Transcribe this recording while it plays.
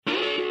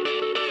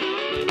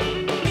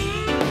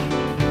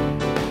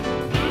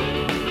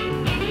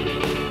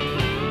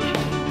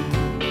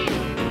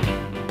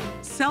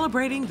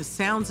Celebrating the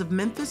sounds of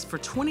Memphis for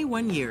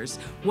 21 years,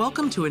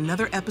 welcome to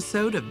another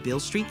episode of Beale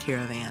Street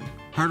Caravan.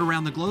 Heard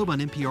around the globe on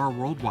NPR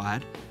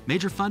Worldwide,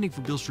 major funding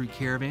for Beale Street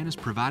Caravan is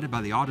provided by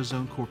the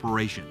AutoZone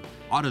Corporation.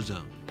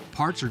 AutoZone,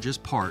 parts are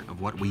just part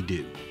of what we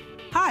do.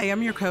 Hi,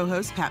 I'm your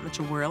co-host, Pat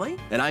Mitchell-Worley.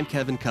 And I'm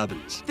Kevin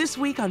Cubbins. This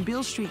week on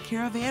Beale Street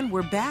Caravan,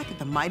 we're back at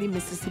the Mighty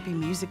Mississippi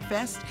Music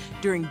Fest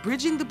during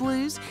Bridging the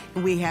Blues,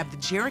 and we have the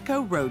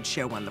Jericho Road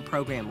Show on the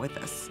program with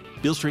us.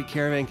 Beale Street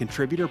Caravan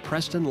contributor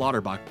Preston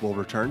Lauterbach will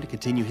return to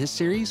continue his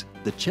series,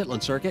 The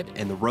Chitlin Circuit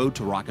and the Road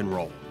to Rock and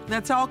Roll.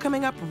 That's all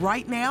coming up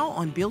right now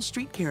on Beale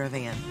Street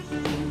Caravan.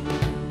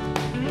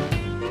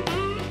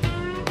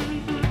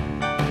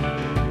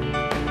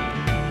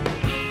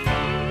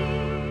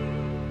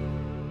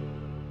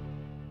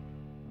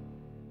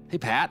 Hey,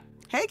 Pat.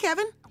 Hey,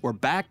 Kevin. We're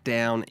back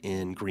down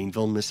in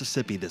Greenville,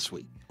 Mississippi this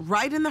week.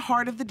 Right in the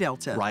heart of the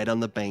Delta. Right on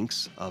the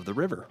banks of the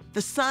river.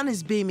 The sun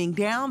is beaming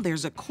down,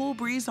 there's a cool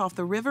breeze off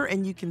the river,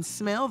 and you can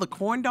smell the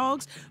corn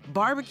dogs,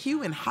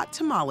 barbecue, and hot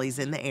tamales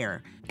in the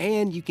air.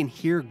 And you can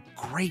hear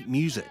great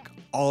music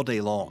all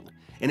day long.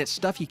 And it's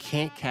stuff you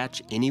can't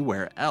catch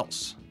anywhere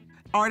else.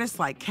 Artists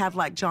like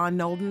Cadillac John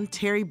Nolden,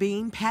 Terry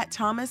Bean, Pat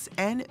Thomas,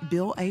 and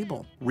Bill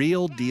Abel.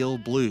 Real deal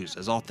blues,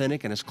 as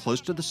authentic and as close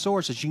to the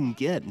source as you can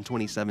get in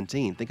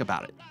 2017. Think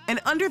about it.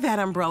 And under that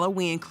umbrella,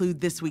 we include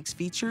this week's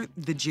feature,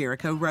 the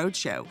Jericho Road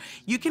Show.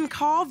 You can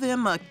call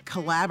them a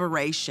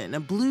collaboration, a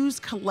blues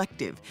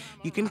collective.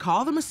 You can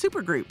call them a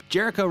supergroup.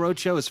 Jericho Road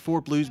Show is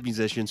 4 blues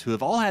musicians who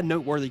have all had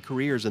noteworthy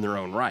careers in their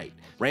own right.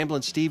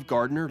 Ramblin' Steve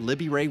Gardner,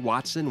 Libby Ray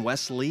Watson,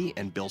 Wes Lee,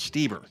 and Bill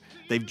Stieber.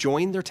 They've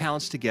joined their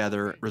talents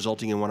together,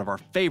 resulting in one of our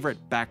favorite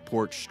back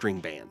porch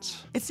string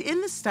bands. It's in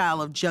the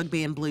style of jug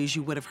band blues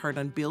you would have heard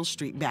on Beale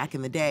Street back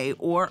in the day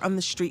or on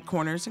the street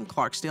corners in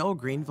Clarksdale or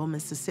Greenville,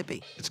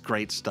 Mississippi. It's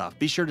great stuff.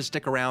 Be sure to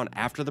stick around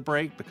after the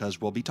break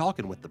because we'll be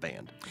talking with the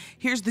band.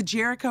 Here's the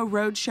Jericho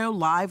Road Show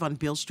live on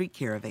Beale Street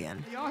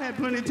Caravan. Y'all had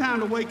plenty of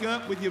time to wake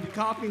up with your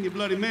coffee and your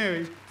Bloody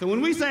Marys. So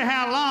when we say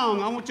how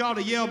long, I want y'all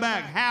to yell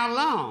back, how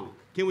long?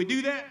 Can we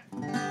do that? All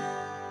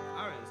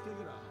right, let's kick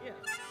it off. Yeah.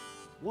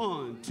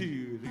 1,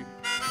 2, 3.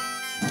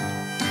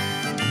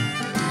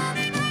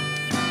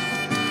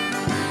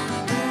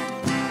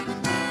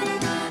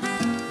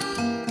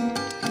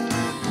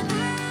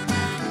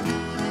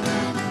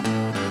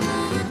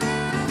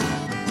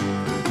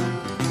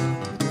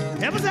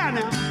 Help us out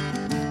now.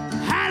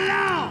 How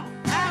long?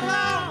 How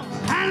long?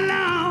 How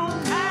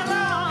long? How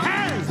long?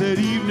 Has that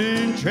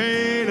evening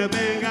train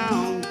been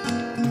gone?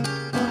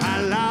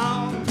 How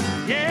long?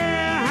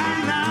 Yeah,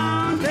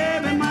 how long,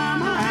 baby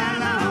mama, how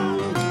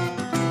long?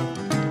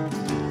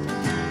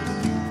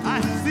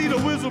 I see the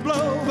whistle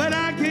blow, but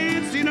I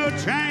can't see no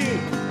train.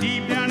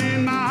 Deep down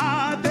in my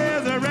heart,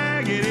 there's a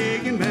ragged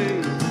aching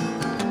pain.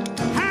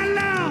 How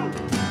long?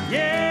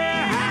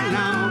 Yeah, how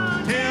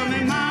long? Tell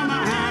me,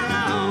 mama, how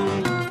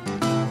long?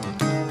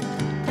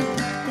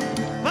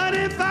 But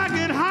if I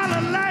could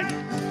holler like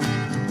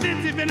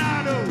Vincy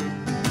Bernardo,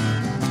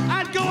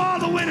 I'd go all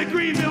the way to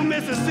Greenville,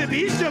 Mississippi.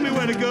 He showed me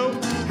where to go.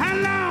 How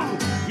long?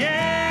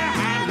 Yeah,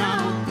 how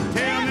long?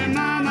 Tell me,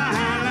 mama,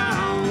 how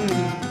long?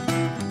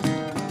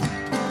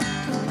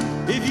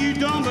 If you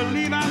don't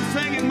believe I'm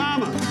singing,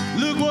 mama,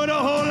 look what a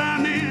hole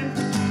I'm in.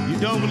 You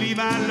don't believe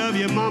I love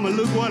you, mama,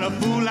 look what a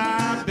fool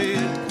I've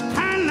been.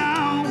 How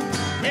long?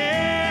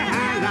 Yeah,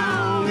 how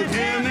long?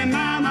 Tell me,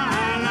 mama,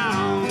 how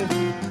long?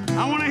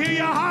 I want to hear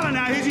y'all holler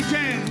now. Here's your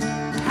chance.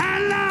 How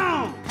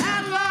long?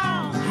 How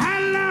long? How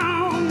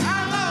long?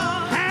 How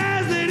long?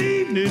 Has that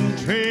evening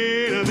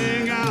train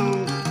been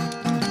gone?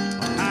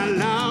 How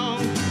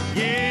long?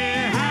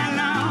 Yeah, how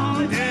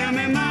long? Tell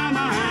me, mama,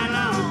 how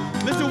long?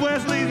 Mr.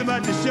 Wesley's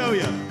about to show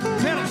you.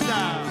 Pedal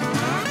style.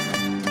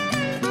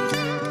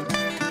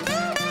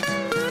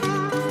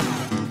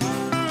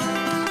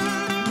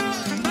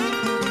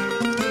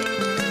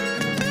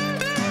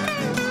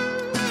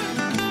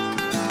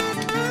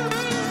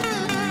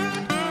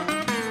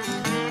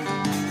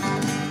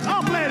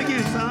 I'll play it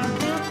again, son.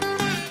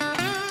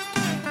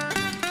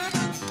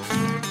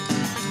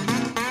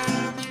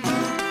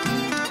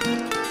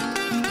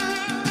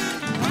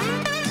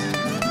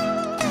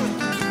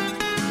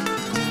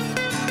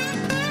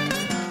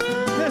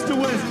 Mr.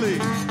 Wesley.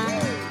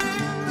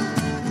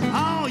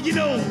 Oh, you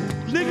know,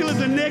 nickel is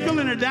a nickel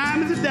and a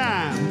dime is a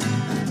dime.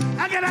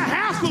 I got a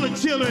house full of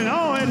children,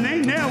 oh, and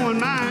ain't there one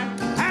mine.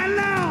 How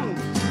long?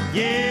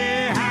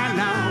 Yeah, how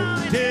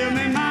long? Tell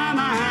me,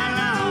 mama, how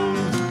long?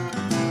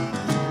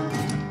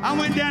 I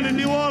went down to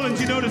New Orleans,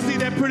 you know, to see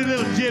that pretty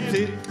little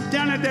gypsy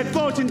down at that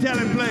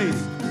fortune-telling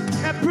place.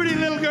 That pretty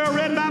little girl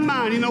read my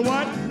mind. You know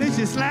what? Then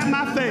she slapped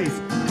my face.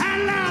 How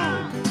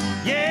long?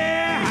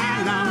 Yeah,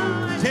 how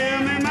long?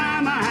 Tell me,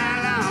 mama, how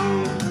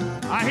long?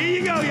 Here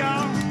you go,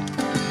 y'all.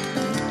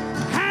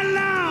 How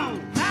long?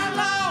 How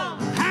long?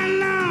 How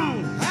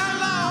long? How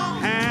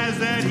long? Has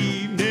that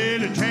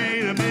evening the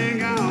train been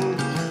gone?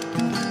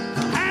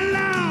 How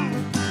long?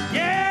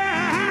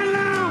 Yeah, how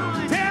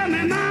long? Tell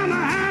me, mama,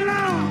 how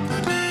long?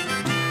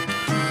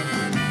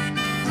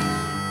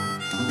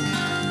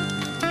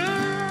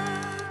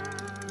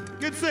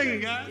 Good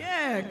singing, guys. Yeah.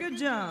 Yeah, good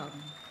job.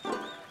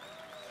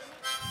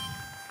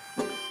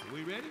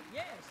 We ready?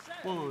 Yes, sir.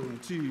 1,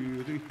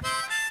 2, 3.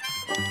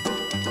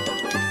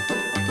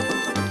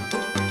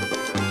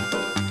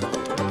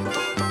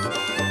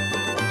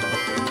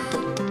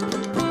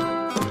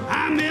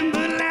 I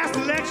remember the last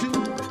election.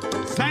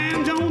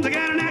 Sam Jones, I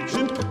got an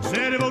action.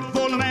 Said he voted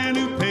for the man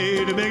who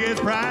paid the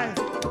biggest price.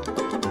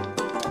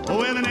 Oh,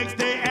 well, the next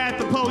day at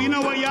the poll, you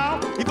know what,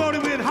 y'all? He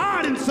voted with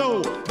heart and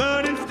soul.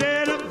 But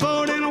instead of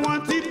voting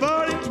once, he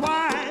voted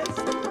twice.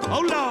 Oh,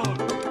 Lord,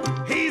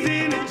 he's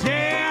in the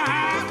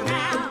jailhouse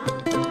now.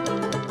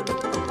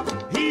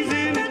 He's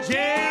in the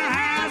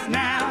jailhouse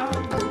now.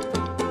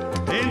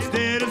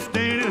 Instead of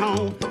staying at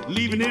home,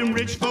 leaving them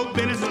rich folk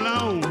business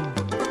alone.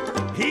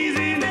 He's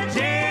in the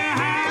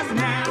jailhouse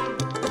now.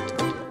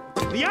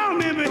 Y'all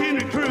remember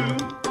Henry Crew?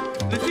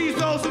 That she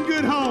sold some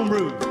good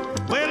homebrew.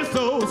 Well, he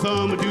sold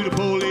some to the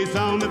police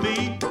on the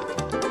beat.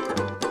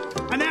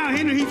 And now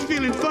Henry, he's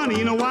feeling funny.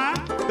 You know why?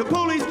 The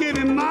police gave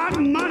him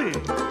Martin money.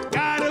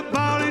 Got a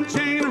ball and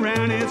chain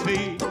around his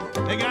feet.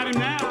 They got him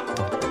now.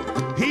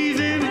 He's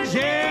in the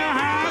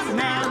jailhouse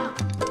now.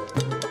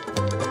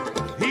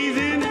 He's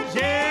in the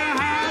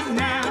jailhouse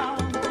now.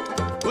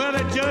 Well,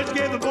 the judge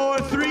gave the boy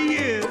 3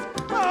 years.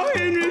 Oh,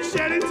 Henry's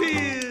shedding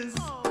tears.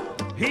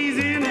 He's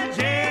in the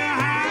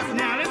jailhouse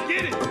now. Let's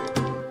get it.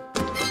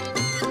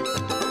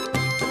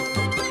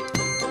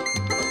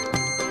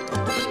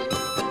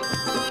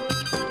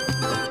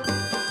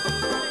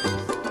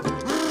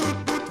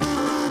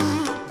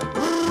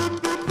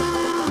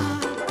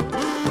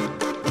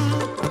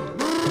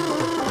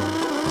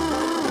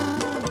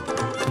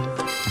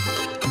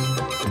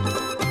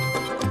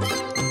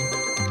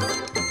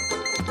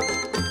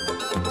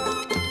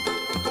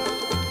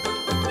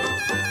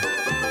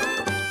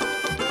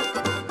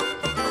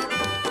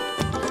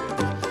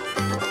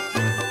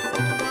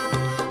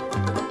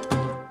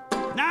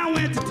 Now I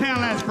went to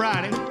town last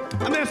Friday.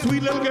 I met a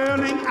sweet little girl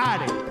named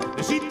Ida.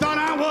 And she thought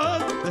I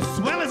was the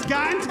swellest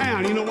guy in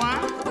town. You know why?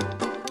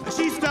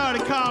 She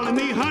started calling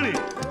me honey.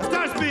 I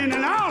started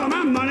spending all of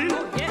my money.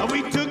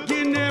 We took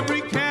in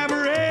every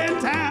cabaret in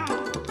town.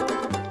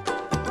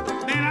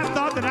 Man, I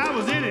thought that I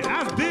was in it.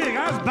 I was big.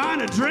 I was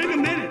buying a drink a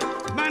minute.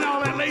 Buying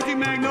all that Lazy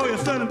Magnolia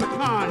Southern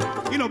Pecan,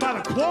 you know, by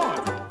the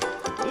quart.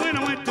 When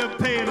I went to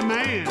pay the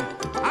man,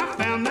 I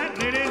found that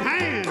lady's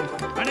hand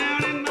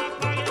down in my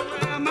pocket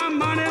where my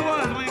money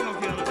was. We ain't gonna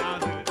kill it, I'll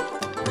do it.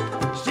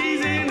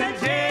 She's in the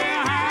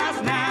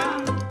jailhouse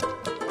now.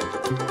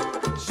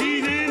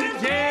 She's in the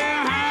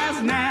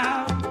jailhouse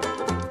now.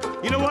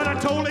 You know what? I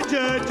told the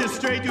judge just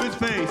straight to his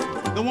face.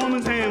 The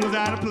woman's hand was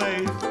out of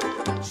place.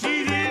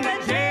 She's in the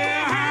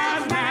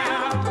jailhouse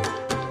now.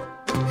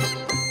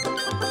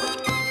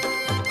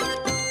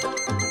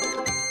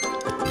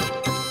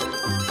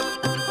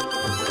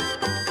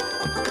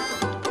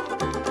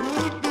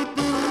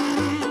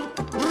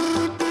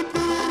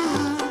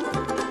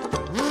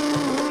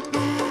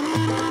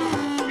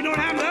 You know what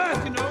happened to us,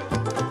 you know?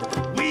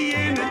 We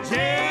in the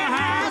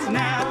jailhouse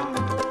now.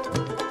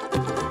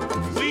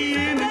 We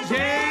in the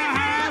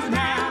jailhouse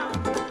now.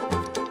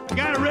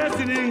 Got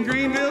arrested in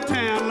Greenville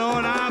town,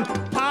 Lord, I'm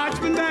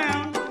parchment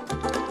bound.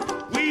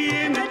 We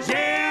in the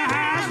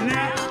jailhouse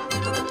now.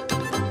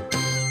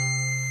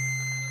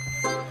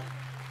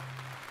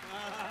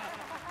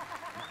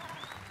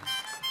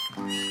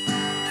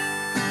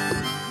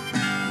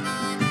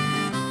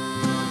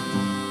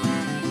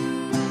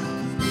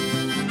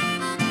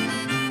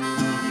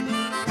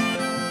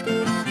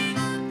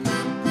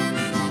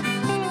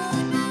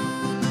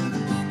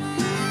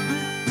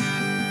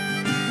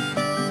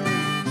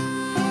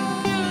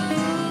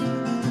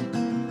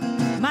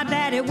 My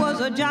daddy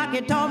was a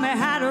jockey, taught me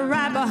how to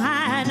ride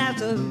behind.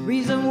 That's the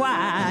reason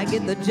why I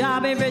get the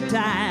job every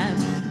time.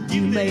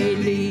 You may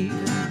leave,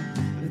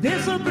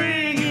 this'll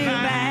bring you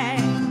back.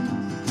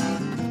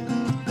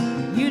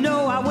 You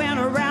know I went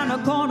around the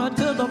corner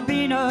to the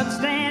peanut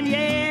stand,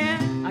 yeah.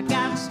 I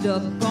got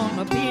stuck on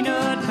the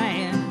peanut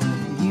man.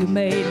 You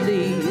may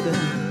leave,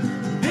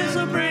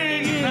 this'll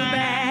bring you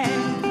back.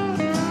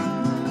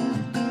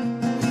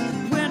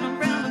 Went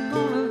around the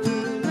corner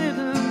with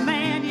a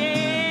man,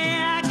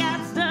 yeah. I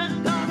got stuck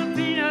on the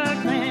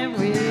peanut man,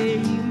 where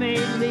you may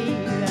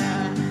leave,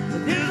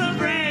 this'll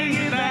bring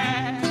you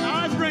back.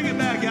 Oh, let's bring it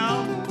back,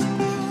 y'all.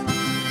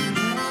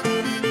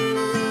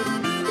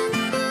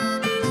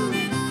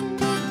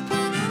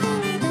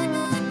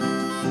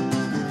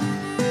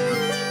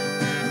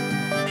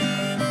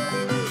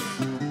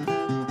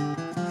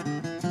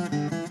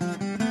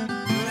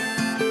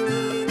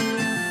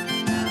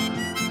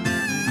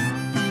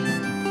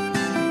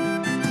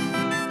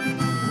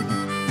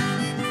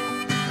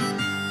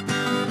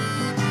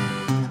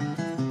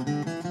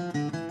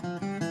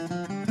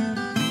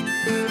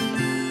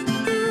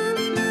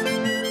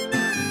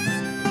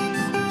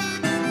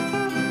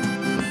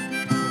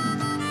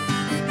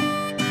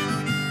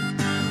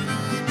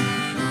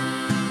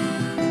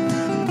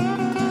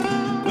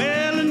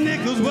 Well, a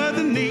nickel's worth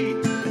of me,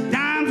 a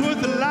dime's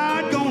worth a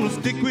lot. Gonna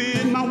stick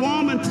with my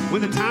woman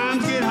when the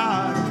times get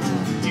hard.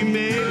 You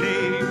may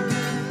leave,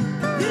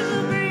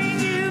 This'll bring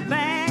you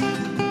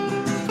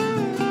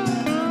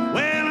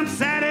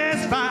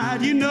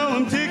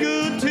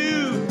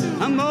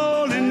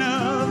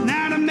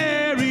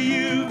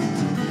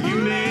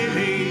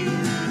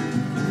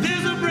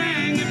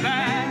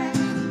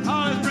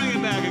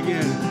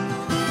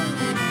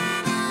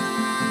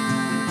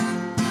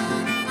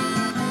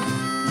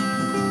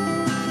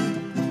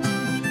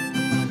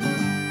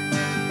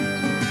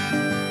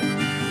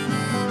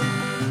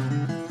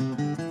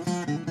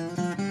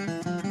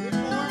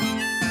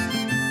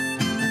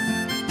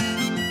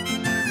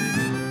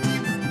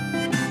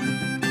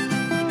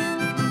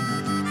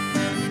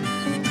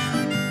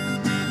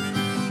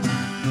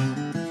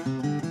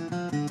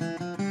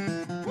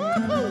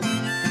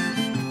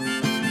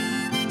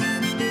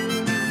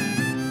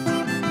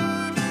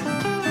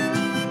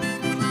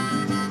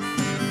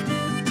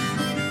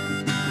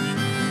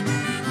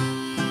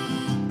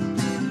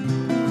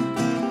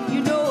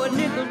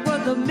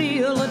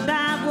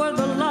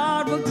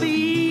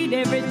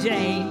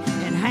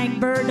Hank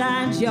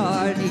Burdine's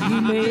yard, you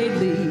may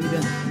leave.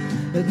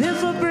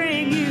 This'll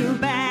bring you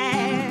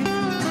back.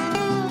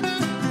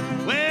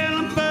 Well,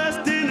 I'm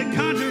first in the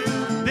country,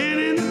 then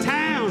in the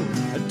town.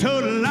 A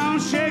total long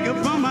shaker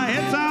from my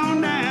hips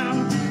on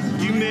down.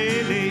 You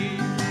may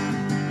leave.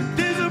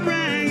 This'll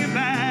bring it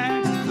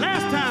back.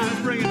 Last time,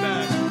 let's bring it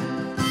back.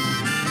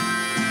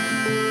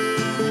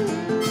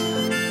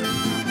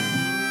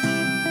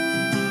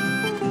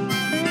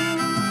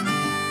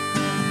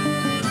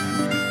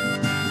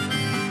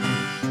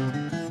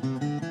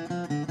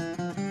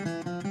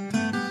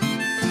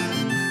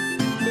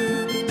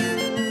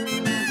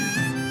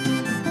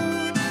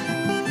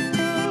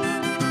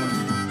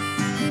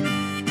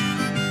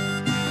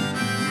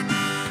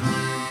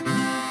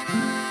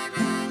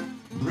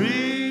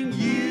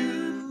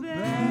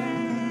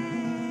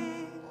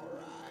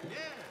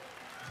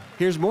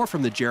 Here's more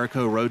from the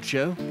Jericho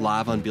Roadshow,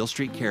 live on Beale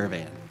Street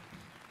Caravan.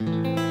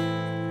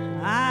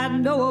 I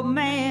know a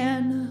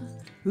man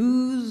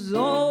who's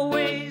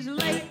always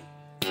late.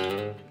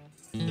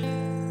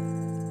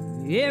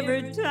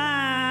 Every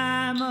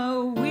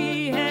time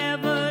we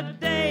have a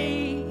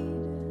date,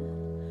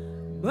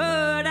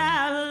 but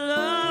I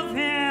love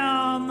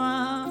him.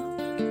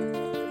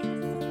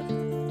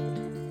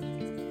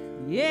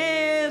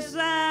 Yes,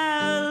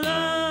 I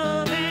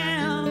love him.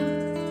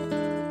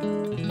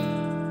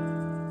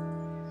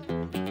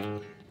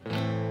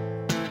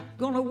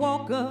 Gonna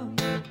walk up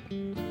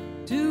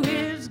to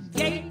his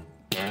gate,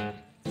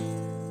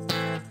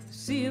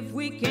 see if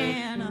we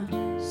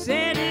can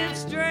set it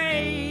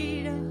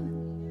straight,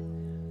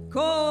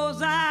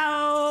 'cause I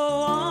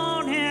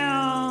want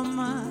him.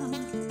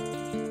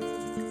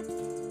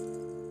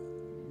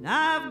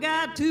 I've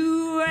got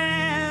to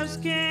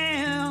ask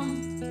him.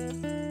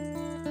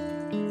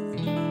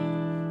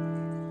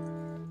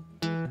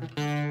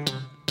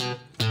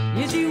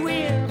 Is you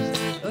is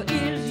or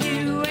is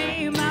you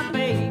ain't my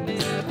baby?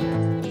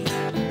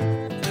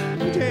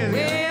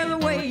 Well,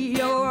 the way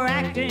you're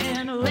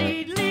acting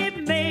lately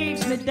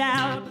makes me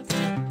doubt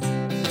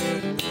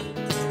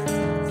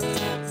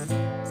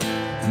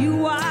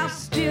you are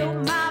still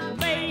my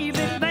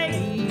baby,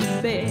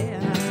 baby.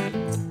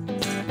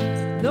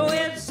 Though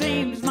it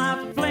seems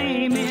my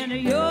flame in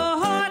your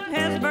heart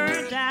has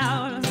burnt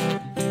out.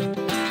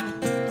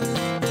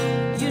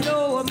 You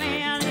know a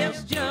man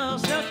is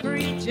just a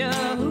creature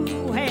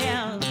who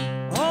has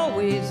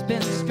always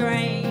been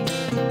strange.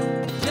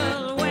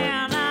 Just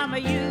when I'm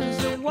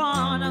used to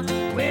one,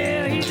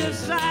 well, he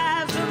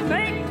decides to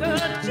make a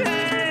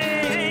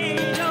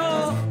change.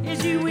 Oh,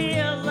 is you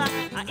will,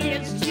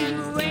 it's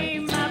you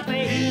ain't my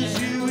baby. Is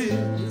you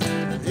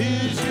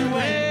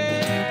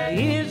ain't.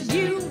 Is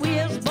you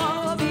is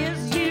Bob,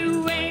 is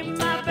you ain't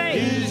my baby.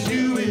 Is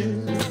you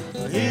ain't.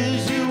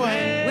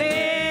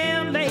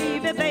 Well,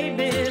 baby,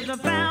 babies, I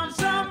found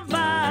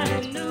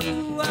somebody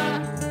new.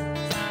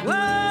 Whoa,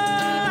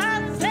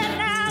 I said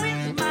now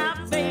it's my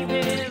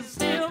baby,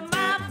 still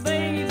my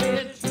baby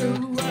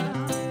true.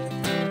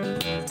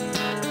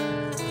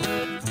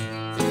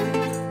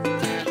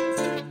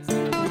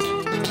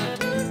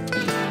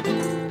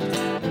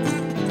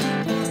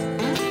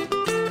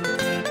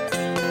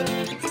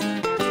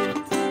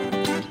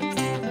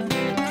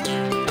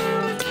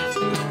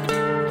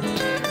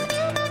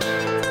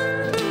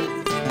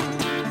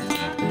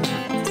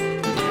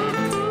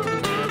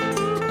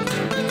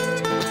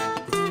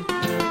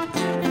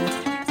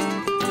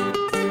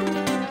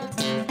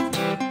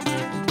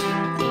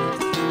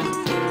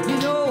 You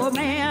know a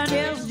man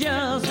is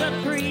just a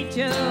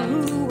creature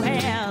who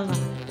has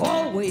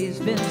always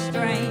been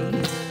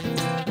strange.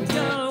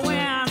 Just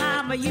when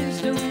I'm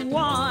used to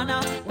one,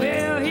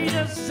 well, he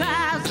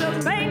decides to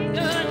make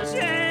a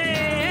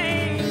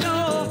change.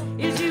 Oh,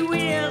 is you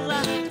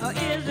is or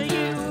is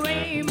you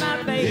ain't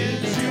my baby?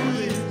 Is you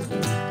is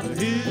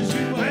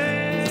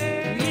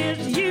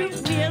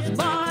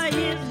boy,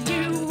 is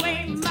you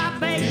ain't my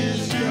baby?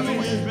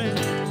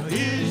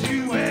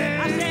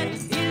 I said,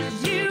 is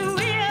you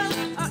is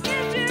or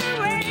is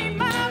you ain't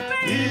my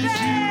baby?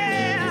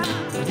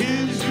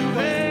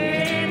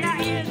 Now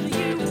is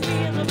you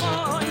is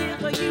boy,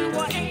 is you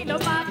or ain't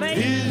my baby?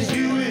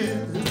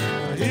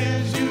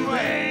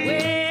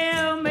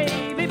 Well,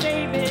 maybe,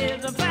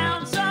 babies, I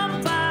found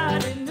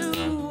somebody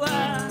new.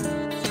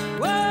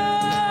 Whoa,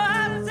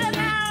 I said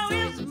now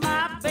it's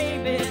my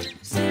baby,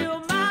 still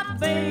my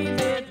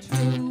baby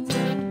true.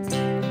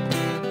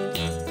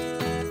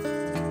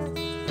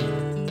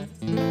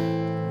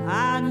 I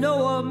know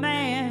a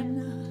man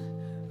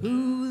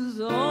who's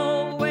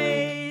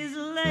always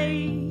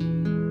late.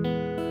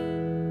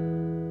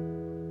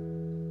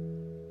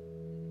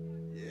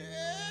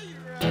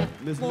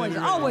 Boy's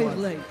always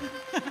late.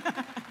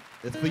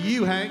 It's for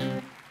you, Hank.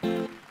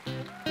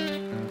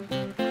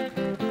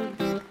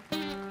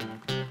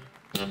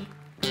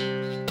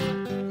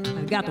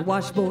 I got the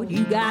washboard,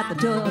 you got the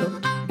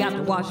tub. Got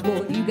the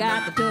washboard, you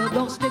got the tub.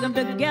 Don't stick them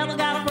together,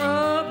 gotta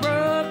rub,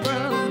 rub,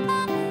 rub.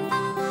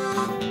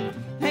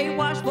 Hey,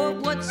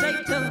 washboard, what say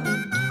tub?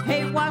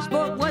 Hey,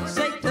 washboard, what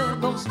say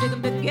tub? Don't stick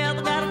them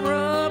together, gotta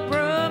rub,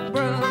 rub,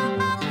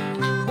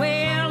 rub.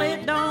 Well,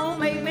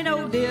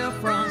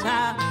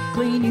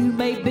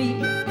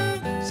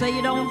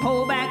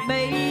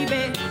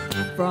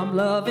 from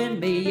loving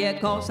me. Yeah,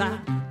 'cause I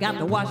got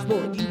the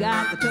washboard, you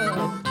got the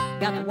tub.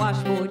 Got the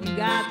washboard, you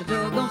got the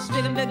tub. Gonna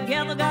stick them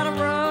together, gotta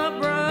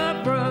rub,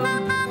 rub, rub.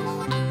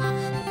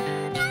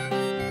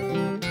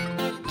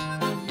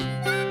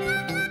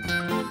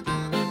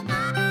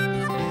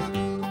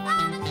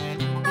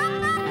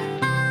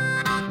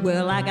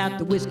 Well, I got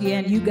the whiskey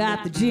and you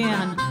got the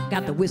gin.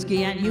 Got the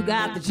whiskey and you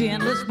got the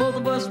gin. Let's both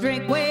of us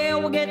drink,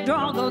 well, we'll get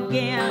drunk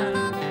again.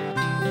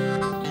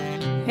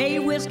 Hey,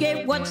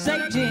 whiskey, what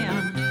say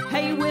gin?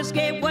 Hey,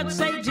 whiskey, what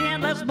say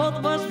gin? Let's both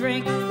of us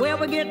drink, well,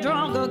 we'll get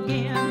drunk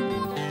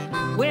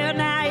again. Well,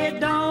 now it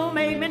don't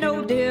make me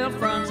no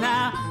difference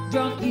how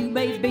drunk you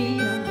may be.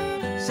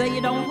 Say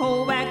you don't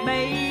hold back,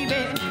 baby,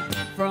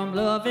 from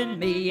loving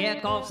me. Yeah,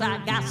 'cause I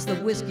got the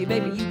whiskey,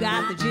 baby, you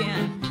got the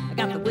gin. I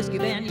got the whiskey,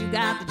 man, you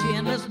got the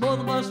gin. Let's both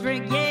of us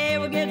drink, yeah,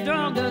 we'll get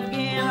drunk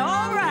again.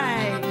 All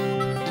right.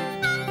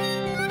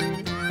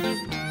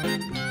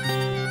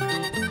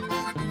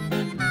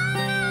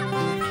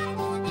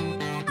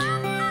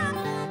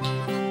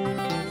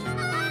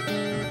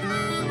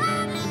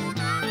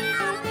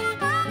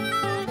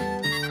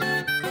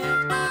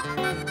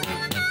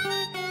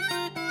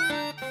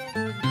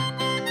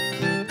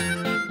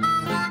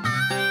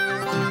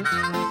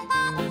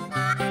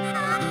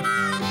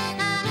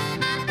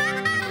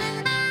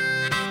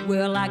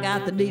 Well, I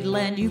got the needle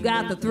and you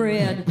got the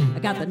thread. I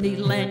got the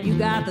needle and you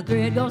got the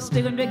thread. Gonna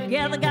stick them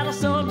together, got a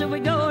soul till we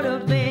go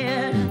to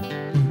bed.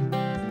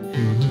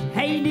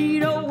 Hey,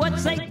 needle, what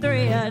say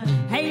thread?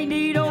 Hey,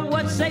 needle,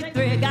 what say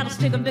thread? Gotta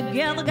stick them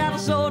together, got a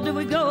soul till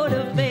we go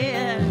to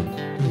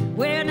bed.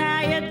 Well,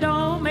 now it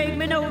don't make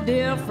me no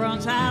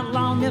difference how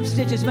long them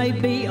stitches may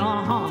be,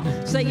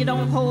 Say you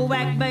don't hold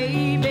back,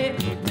 baby,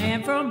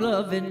 man, from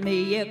loving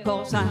me. Yeah,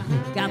 'cause I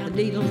got the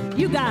needle,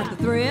 you got the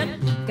thread.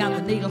 Got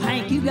the needle,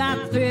 Hank, you got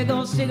the thread.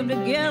 Gonna stick them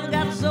together,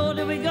 got a soul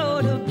till we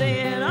go to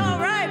bed. All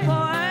right,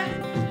 boy.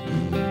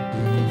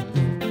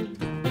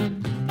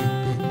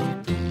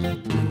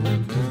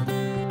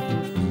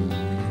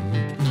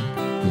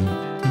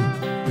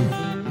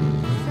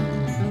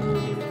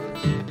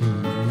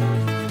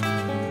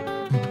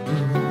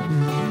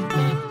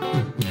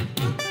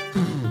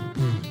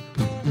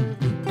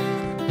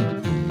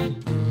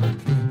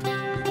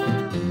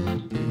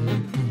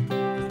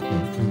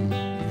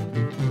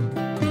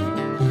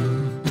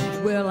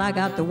 I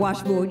got the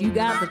washboard, you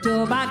got the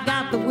tub. I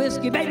got the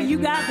whiskey, baby, you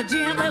got the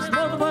gin. Let's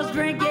both of us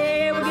drink,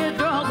 yeah, we'll get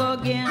drunk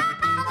again.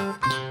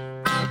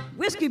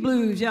 Whiskey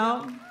blues,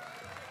 y'all.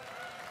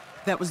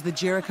 That was the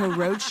Jericho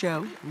Road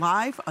Show,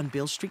 live on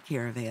Beale Street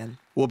Caravan.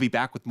 We'll be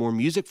back with more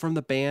music from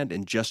the band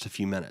in just a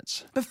few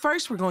minutes. But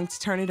first, we're going to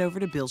turn it over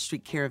to Beale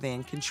Street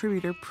Caravan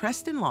contributor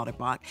Preston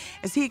Lauterbach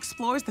as he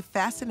explores the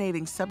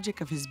fascinating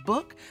subject of his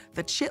book,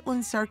 The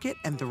Chitlin Circuit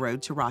and the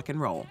Road to Rock and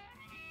Roll.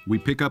 We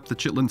pick up the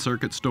Chitlin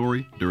Circuit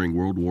story during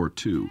World War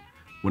II,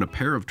 when a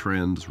pair of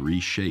trends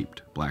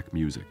reshaped black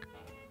music.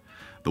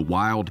 The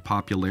wild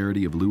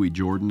popularity of Louis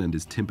Jordan and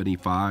his Timpani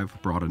Five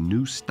brought a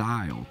new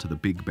style to the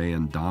big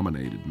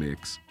band-dominated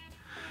mix.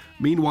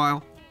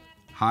 Meanwhile,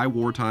 high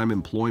wartime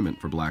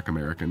employment for black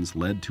Americans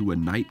led to a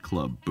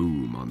nightclub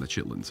boom on the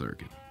Chitlin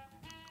Circuit.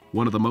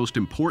 One of the most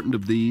important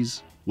of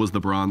these was the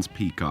Bronze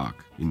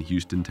Peacock in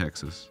Houston,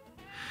 Texas.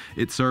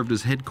 It served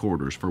as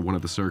headquarters for one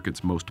of the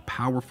circuit's most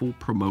powerful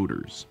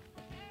promoters,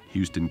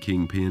 Houston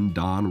kingpin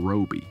Don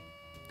Robey.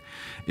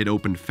 It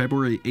opened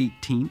February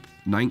 18th,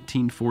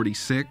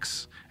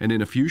 1946, and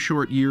in a few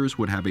short years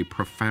would have a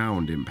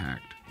profound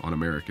impact on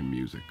American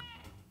music.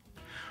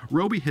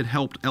 Robey had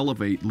helped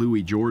elevate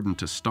Louis Jordan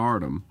to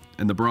stardom,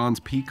 and the Bronze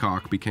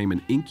Peacock became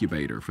an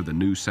incubator for the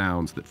new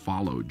sounds that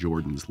followed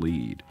Jordan's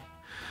lead.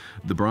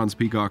 The Bronze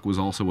Peacock was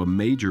also a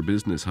major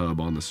business hub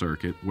on the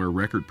circuit where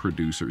record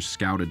producers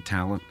scouted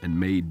talent and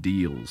made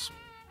deals.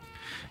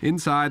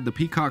 Inside, the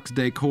Peacock's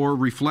decor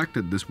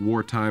reflected this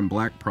wartime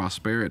black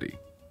prosperity.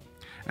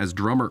 As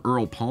drummer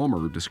Earl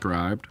Palmer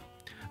described,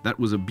 that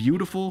was a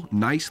beautiful,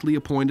 nicely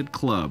appointed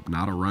club,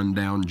 not a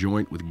rundown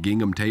joint with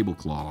gingham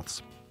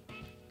tablecloths.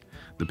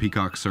 The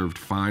Peacock served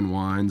fine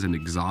wines and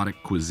exotic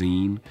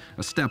cuisine,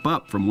 a step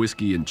up from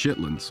whiskey and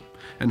chitlins,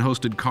 and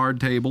hosted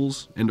card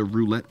tables and a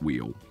roulette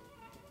wheel.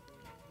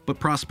 But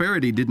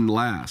prosperity didn't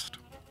last.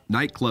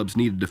 Nightclubs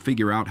needed to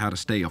figure out how to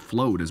stay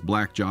afloat as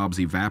black jobs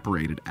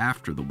evaporated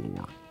after the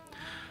war.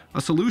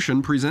 A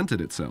solution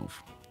presented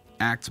itself.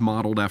 Acts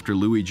modeled after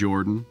Louis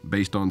Jordan,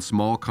 based on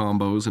small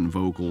combos and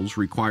vocals,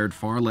 required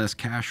far less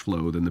cash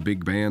flow than the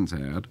big bands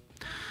had.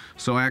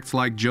 So acts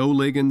like Joe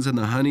Liggins and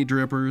the Honey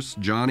Drippers,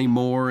 Johnny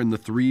Moore and the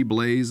Three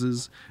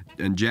Blazes,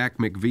 and Jack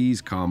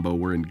McVie's combo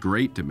were in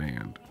great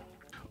demand.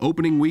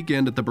 Opening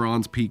weekend at the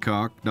Bronze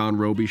Peacock, Don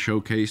Robey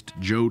showcased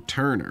Joe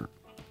Turner.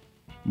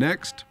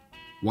 Next,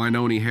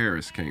 Wynonie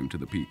Harris came to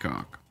the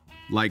Peacock.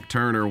 Like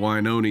Turner,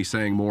 Wynonie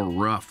sang more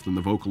rough than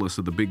the vocalists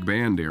of the big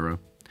band era.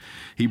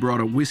 He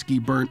brought a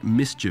whiskey-burnt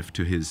mischief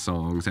to his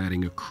songs,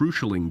 adding a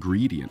crucial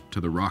ingredient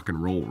to the rock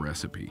and roll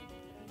recipe: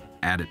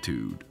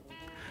 attitude.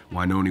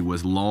 Wynonie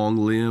was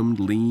long-limbed,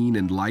 lean,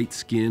 and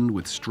light-skinned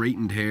with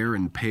straightened hair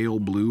and pale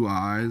blue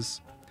eyes.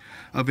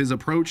 Of his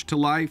approach to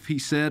life, he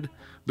said,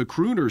 "The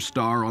crooners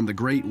star on the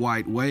Great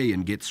White Way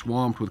and get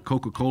swamped with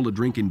Coca-Cola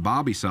drinking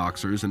Bobby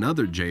Soxers and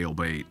other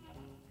jailbait.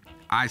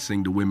 I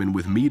sing to women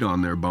with meat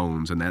on their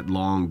bones and that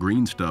long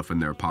green stuff in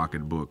their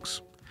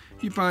pocketbooks.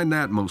 You find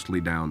that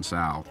mostly down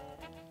south."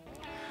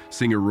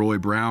 Singer Roy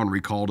Brown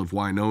recalled of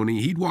Wynoni,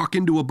 he'd walk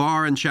into a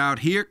bar and shout,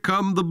 "Here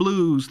come the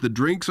blues, the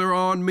drinks are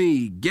on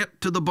me, get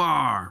to the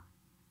bar."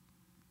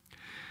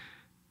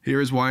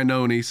 Here is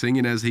Wynoni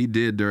singing as he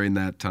did during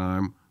that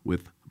time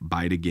with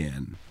Bite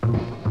Again.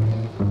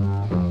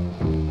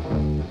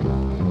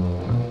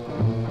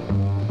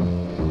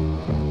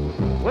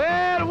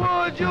 Well,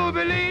 would you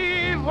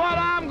believe what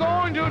I'm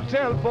going to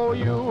tell for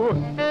you?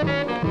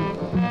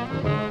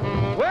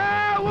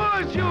 Well,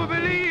 would you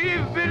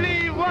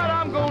believe what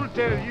I'm going to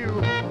tell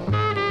you?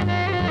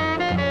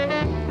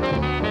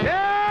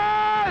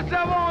 Yes,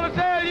 I want to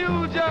tell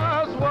you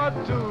just what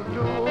to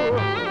do.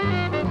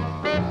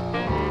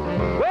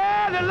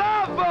 Well, the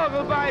love bug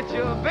will bite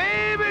you,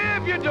 baby,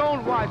 if you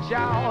don't watch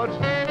out.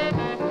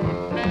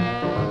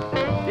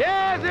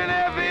 Yes, and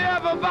if he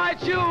ever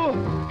bites you,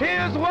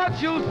 here's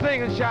what you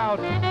sing and shout.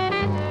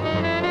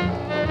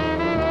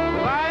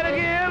 Bite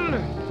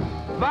again,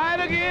 bite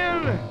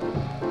again,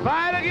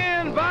 bite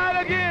again,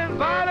 bite again,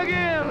 bite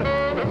again.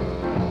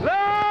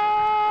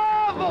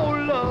 Love,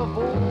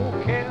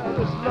 oh,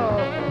 careless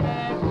love.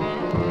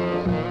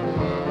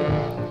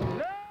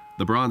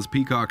 The Bronze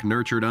Peacock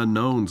nurtured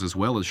unknowns as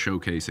well as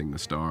showcasing the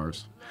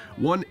stars.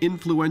 One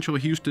influential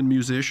Houston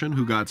musician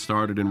who got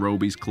started in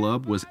Roby's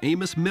club was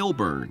Amos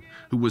Milburn,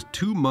 who was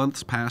 2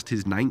 months past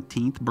his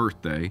 19th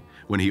birthday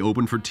when he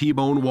opened for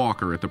T-Bone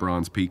Walker at the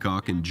Bronze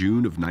Peacock in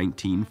June of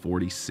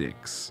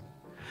 1946.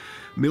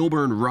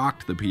 Milburn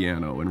rocked the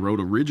piano and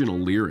wrote original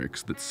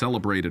lyrics that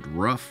celebrated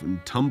rough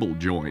and tumble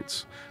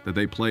joints that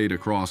they played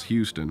across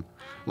Houston,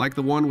 like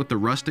the one with the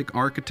rustic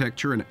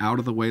architecture and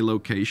out-of-the-way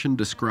location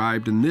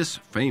described in this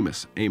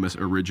famous Amos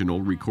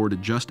original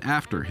recorded just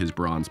after his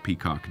Bronze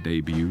Peacock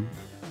debut,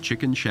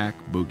 Chicken Shack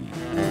Boogie.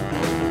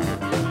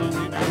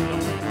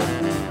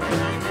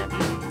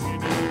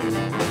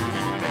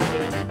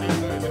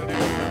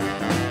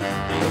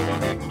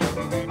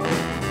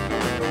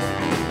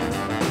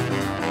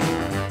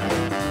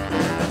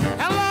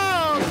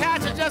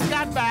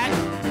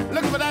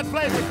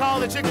 Place they call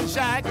the Chicken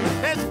Shack.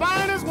 It's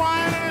fine as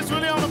wine and it's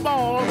really on the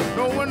ball.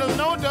 No windows,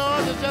 no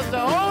doors, it's just a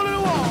hole in the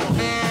wall.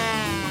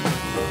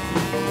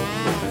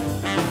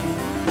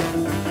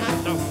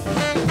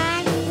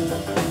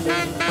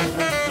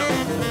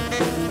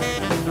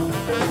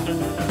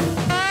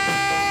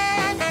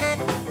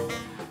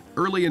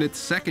 Early in its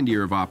second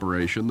year of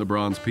operation, the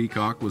Bronze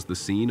Peacock was the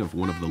scene of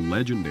one of the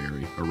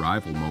legendary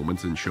arrival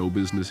moments in show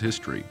business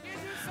history.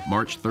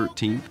 March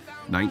 13th,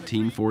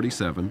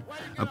 1947,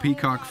 a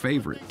Peacock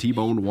favorite,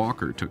 T-Bone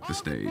Walker, took the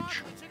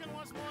stage.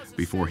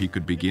 Before he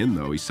could begin,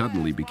 though, he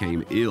suddenly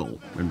became ill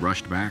and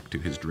rushed back to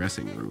his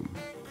dressing room.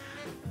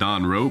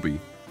 Don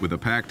Roby, with a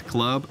packed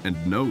club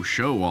and no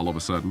show all of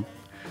a sudden,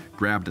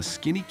 grabbed a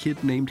skinny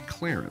kid named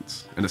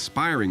Clarence, an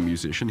aspiring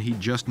musician he'd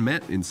just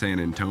met in San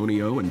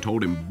Antonio, and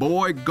told him,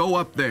 "Boy, go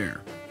up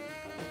there."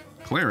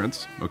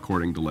 Clarence,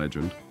 according to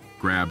legend,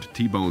 grabbed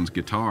T-Bone's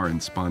guitar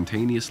and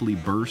spontaneously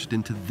burst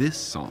into this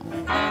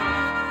song.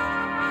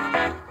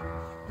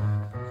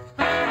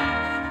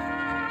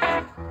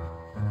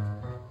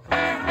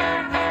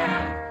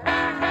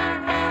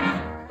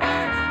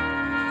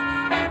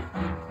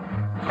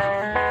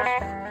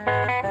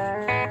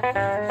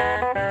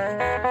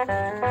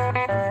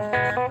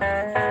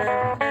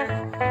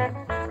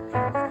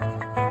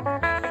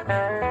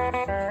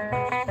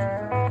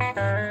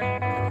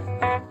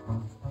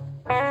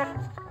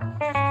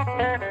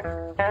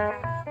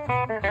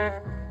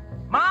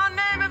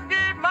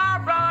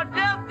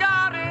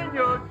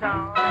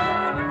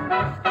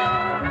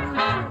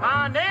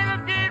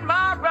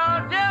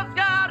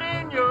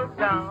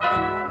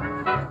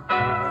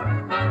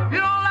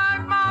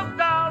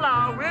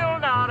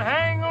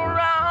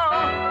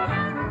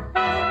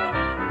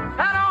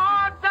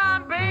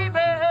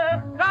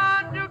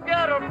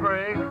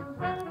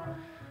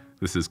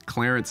 This is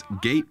Clarence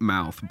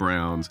Gatemouth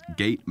Brown's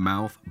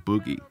Gatemouth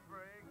Boogie.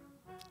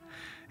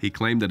 He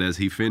claimed that as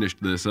he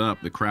finished this up,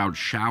 the crowd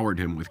showered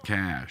him with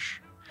cash.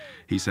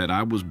 He said,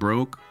 "I was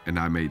broke and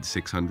I made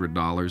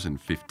 $600 in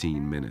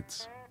 15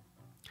 minutes.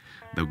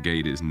 Though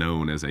Gate is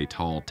known as a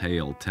tall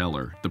tale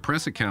teller, the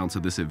press accounts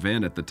of this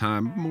event at the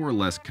time more or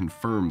less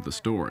confirmed the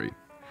story.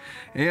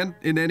 And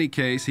in any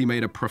case, he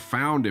made a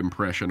profound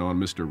impression on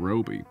Mr.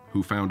 Roby,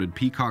 who founded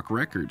Peacock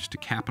Records to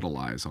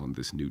capitalize on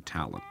this new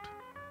talent.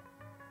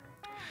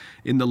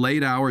 In the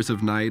late hours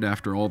of night,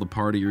 after all the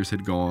partiers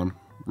had gone,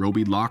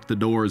 Roby locked the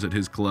doors at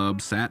his club,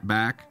 sat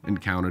back,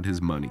 and counted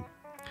his money.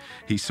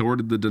 He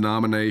sorted the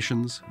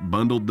denominations,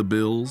 bundled the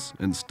bills,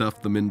 and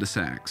stuffed them into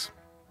sacks.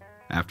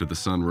 After the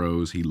sun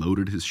rose, he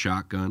loaded his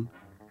shotgun,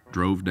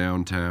 drove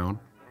downtown,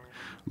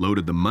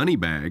 loaded the money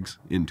bags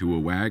into a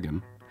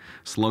wagon,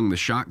 slung the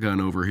shotgun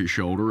over his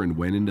shoulder, and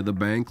went into the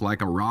bank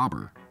like a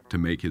robber to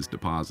make his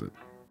deposit.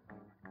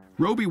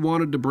 Roby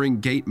wanted to bring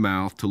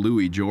Gatemouth to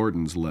Louis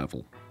Jordan's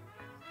level.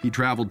 He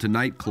traveled to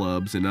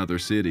nightclubs in other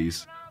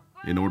cities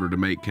in order to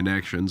make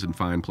connections and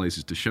find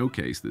places to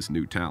showcase this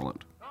new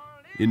talent.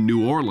 In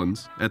New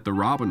Orleans, at the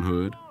Robin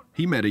Hood,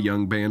 he met a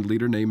young band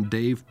leader named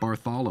Dave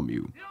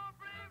Bartholomew.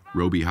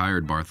 Roby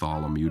hired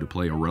Bartholomew to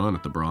play a run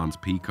at the Bronze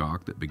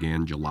Peacock that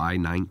began July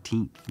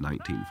 19,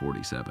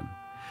 1947.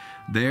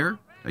 There,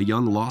 a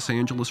young Los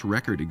Angeles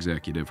record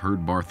executive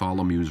heard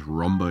Bartholomew's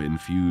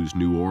rumba-infused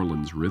New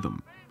Orleans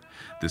rhythm.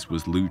 This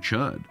was Lou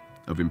Chudd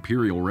of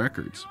Imperial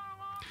Records.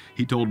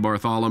 He told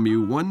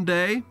Bartholomew, "One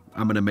day,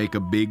 I'm going to make a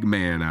big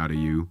man out of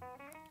you."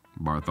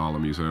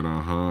 Bartholomew said,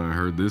 I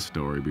heard this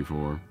story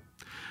before.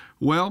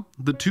 Well,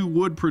 the two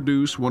would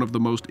produce one of the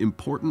most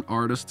important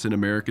artists in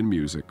American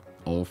music,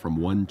 all from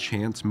one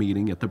chance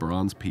meeting at the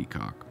Bronze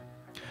Peacock.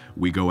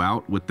 We go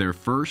out with their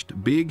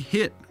first big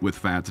hit with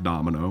Fats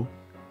Domino,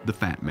 The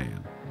Fat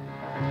Man.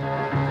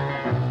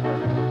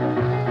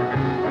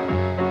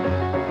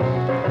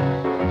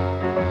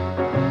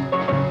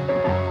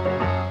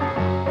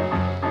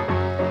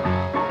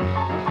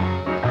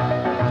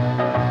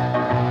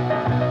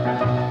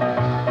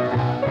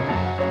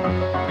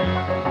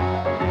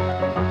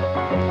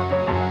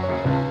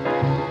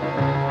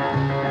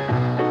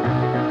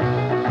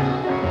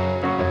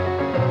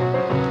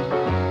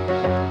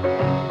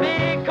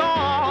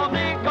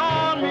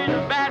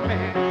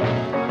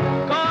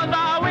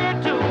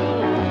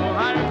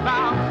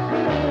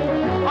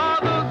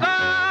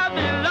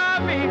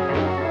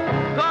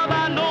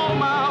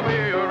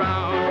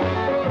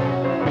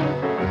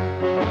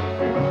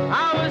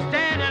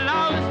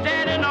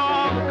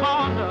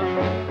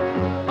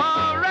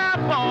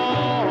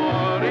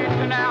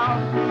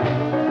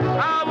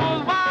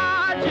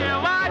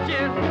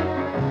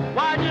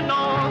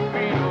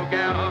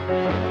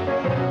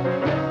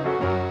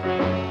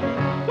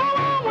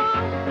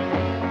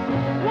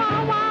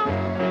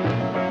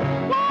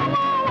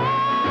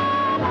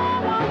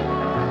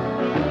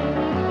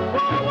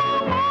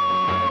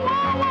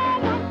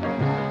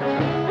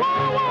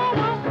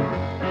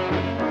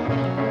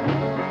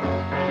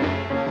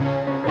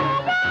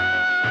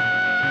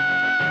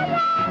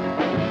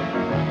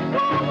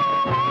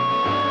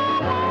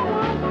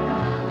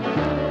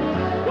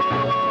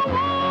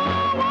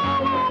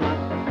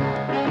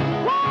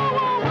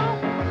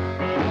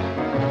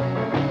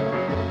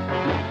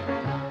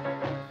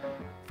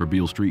 For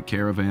Beale Street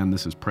Caravan,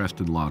 this is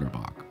Preston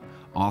Lauterbach,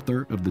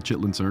 author of The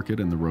Chitlin Circuit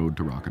and The Road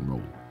to Rock and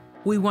Roll.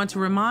 We want to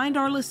remind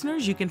our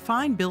listeners you can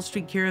find Beale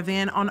Street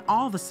Caravan on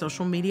all the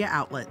social media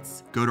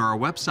outlets. Go to our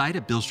website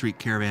at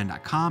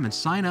BealeStreetCaravan.com and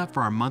sign up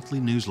for our monthly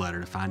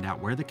newsletter to find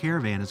out where the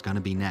caravan is going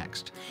to be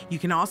next. You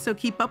can also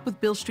keep up with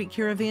Beale Street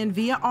Caravan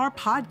via our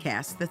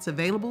podcast that's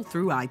available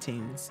through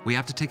iTunes. We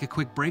have to take a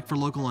quick break for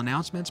local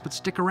announcements, but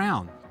stick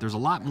around. There's a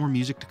lot more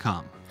music to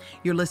come.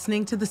 You're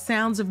listening to the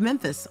sounds of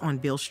Memphis on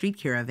Beale Street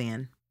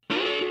Caravan.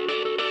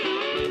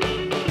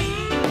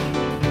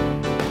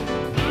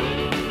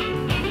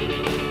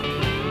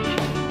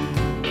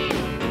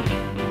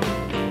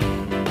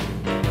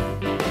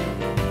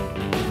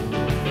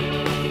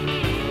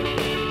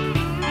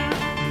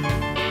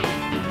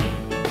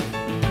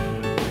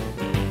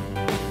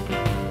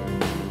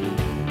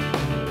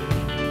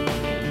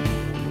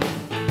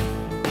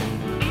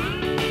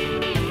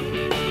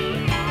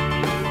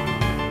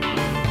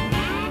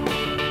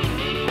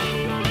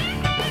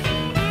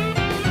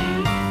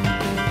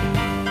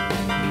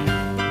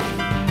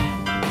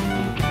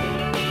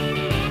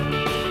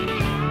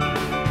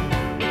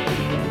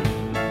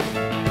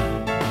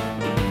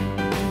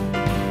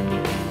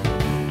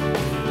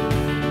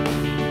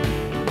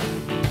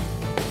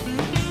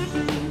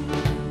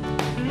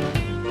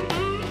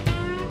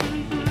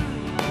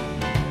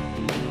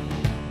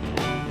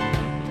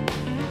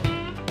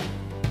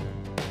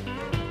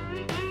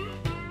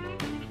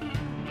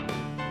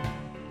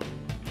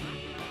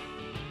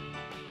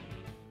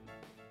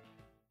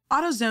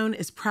 AutoZone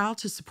is proud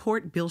to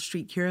support Beale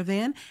Street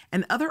Caravan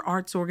and other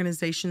arts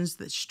organizations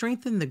that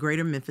strengthen the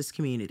greater Memphis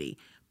community.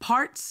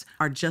 Parts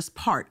are just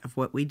part of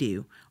what we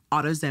do.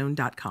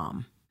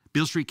 AutoZone.com.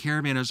 Beale Street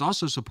Caravan is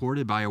also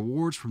supported by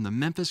awards from the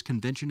Memphis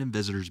Convention and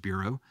Visitors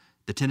Bureau,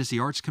 the Tennessee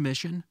Arts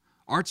Commission,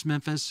 Arts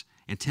Memphis,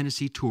 and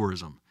Tennessee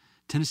Tourism.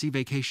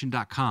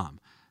 TennesseeVacation.com.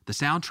 The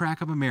soundtrack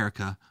of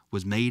America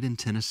was made in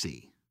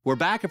Tennessee. We're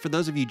back, and for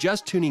those of you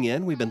just tuning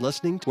in,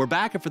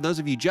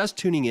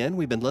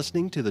 we've been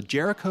listening to the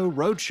Jericho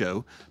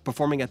Roadshow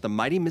performing at the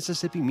Mighty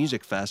Mississippi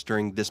Music Fest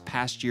during this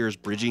past year's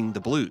Bridging the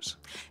Blues.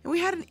 And we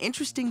had an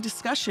interesting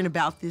discussion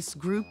about this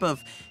group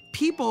of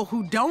people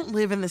who don't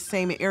live in the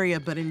same area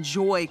but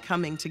enjoy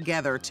coming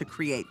together to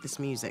create this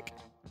music.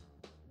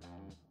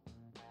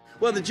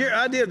 Well, the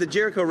idea of the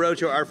Jericho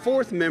Roadshow, our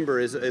fourth member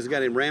is a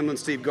guy named Ramblin'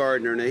 Steve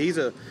Gardner. Now,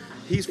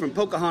 he's from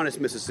Pocahontas,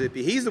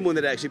 Mississippi. He's the one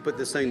that actually put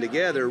this thing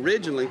together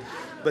originally,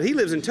 but he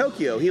lives in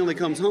Tokyo. He only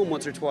comes home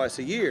once or twice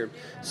a year.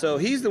 So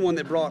he's the one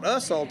that brought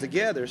us all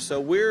together. So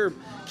we're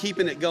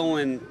keeping it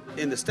going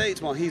in the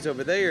States while he's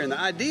over there. And the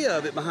idea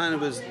of it behind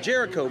it was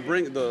Jericho,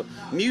 bring the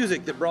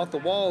music that brought the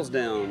walls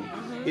down.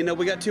 You know,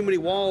 we got too many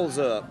walls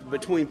up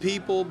between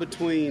people,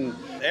 between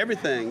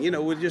everything. You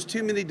know, with just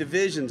too many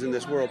divisions in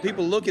this world.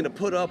 People looking to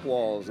put up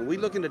walls, and we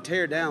looking to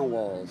tear down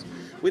walls.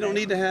 We don't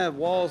need to have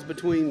walls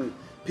between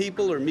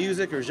people or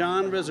music or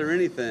genres or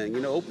anything.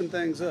 You know, open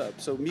things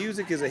up. So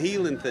music is a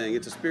healing thing.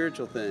 It's a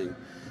spiritual thing.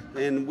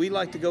 And we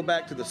like to go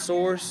back to the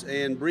source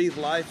and breathe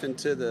life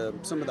into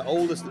some of the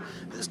oldest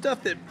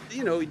stuff that,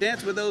 you know, you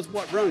dance with those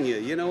what brung you.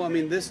 You know, I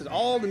mean, this is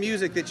all the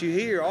music that you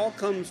hear all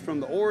comes from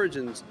the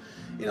origins.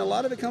 You know, a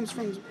lot of it comes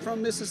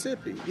from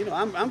Mississippi. You know,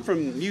 I'm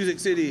from Music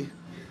City,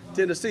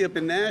 Tennessee, up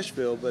in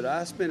Nashville, but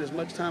I spend as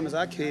much time as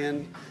I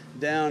can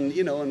down,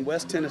 you know, in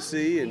West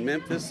Tennessee and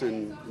Memphis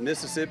and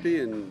Mississippi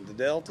and the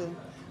Delta.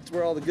 It's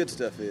where all the good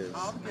stuff is.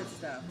 All the good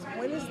stuff.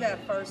 When is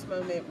that first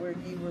moment where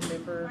you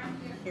remember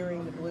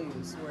hearing the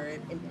blues, where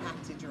it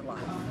impacted your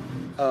life?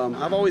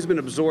 I've always been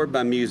absorbed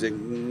by music.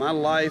 My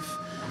life,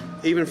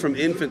 even from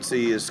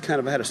infancy, is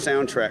kind of had a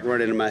soundtrack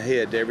running in my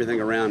head to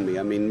everything around me.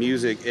 I mean,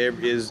 music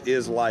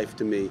is life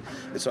to me.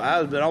 And so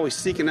I've been always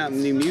seeking out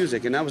new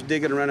music, and I was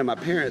digging around in my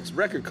parents'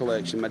 record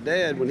collection. My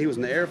dad, when he was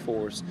in the Air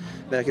Force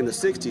back in the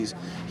 60s,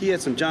 he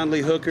had some John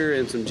Lee Hooker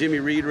and some Jimmy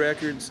Reed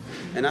records,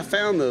 and I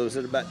found those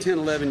at about 10,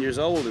 11 years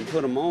old and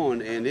put them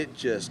on, and it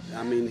just,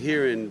 I mean,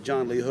 hearing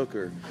John Lee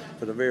Hooker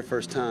for the very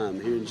first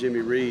time, hearing Jimmy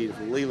Reed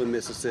from Leland,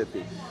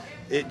 Mississippi,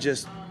 it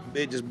just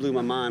blew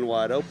my mind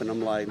wide open.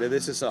 I'm like,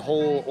 this is a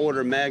whole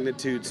order of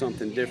magnitude,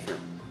 something different.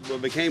 Well,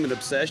 it became an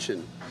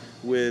obsession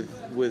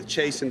with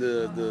chasing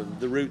the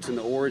roots and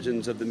the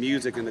origins of the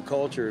music and the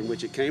culture in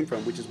which it came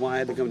from, which is why I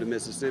had to come to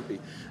Mississippi.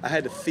 I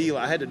had to feel,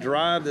 I had to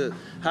drive the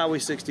Highway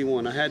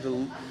 61. I had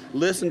to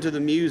listen to the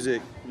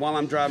music while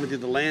I'm driving through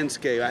the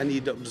landscape. I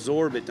need to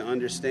absorb it, to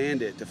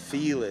understand it, to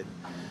feel it.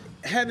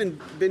 Having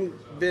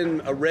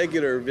been a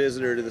regular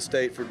visitor to the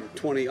state for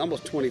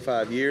almost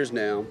 25 years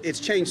now,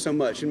 it's changed so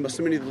much. And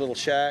so many of the little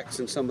shacks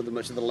and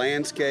much of the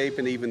landscape,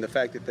 and even the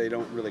fact that they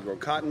don't really grow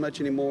cotton much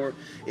anymore,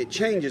 it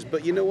changes.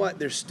 But you know what?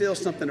 There's still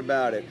something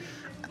about it.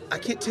 I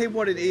can't tell you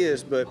what it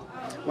is, but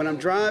when I'm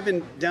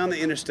driving down the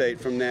interstate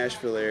from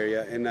Nashville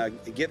area and I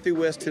get through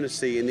West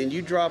Tennessee, and then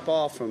you drop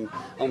off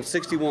on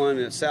 61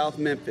 in South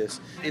Memphis,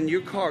 and your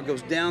car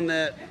goes down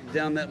that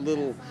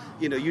little,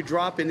 you know, you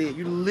drop in it,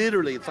 you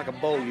literally, it's like a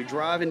bowl. You're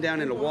driving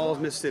down into Walls,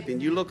 Mississippi,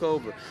 and you look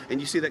over and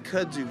you see that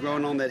kudzu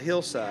growing on that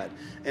hillside,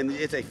 and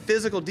it's a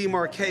physical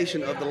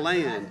demarcation of the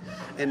land,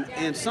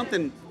 and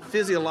something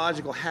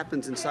physiological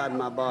happens inside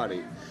my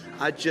body.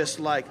 I just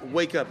like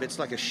wake up. It's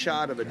like a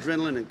shot of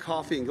adrenaline and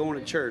coffee and going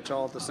to church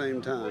all at the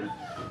same time.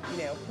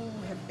 You know, who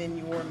have been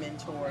your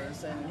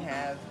mentors and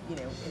have, you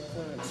know,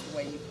 influenced the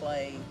way you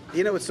play?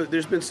 You know,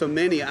 there's been so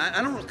many.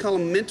 I don't call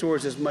them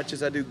mentors as much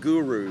as I do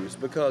gurus,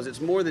 because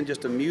it's more than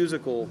just a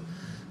musical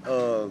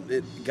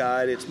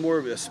guide. It's more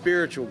of a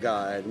spiritual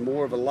guide,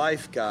 more of a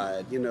life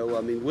guide. You know,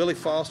 I mean, Willie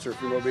Foster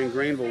from over in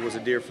Greenville was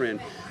a dear friend.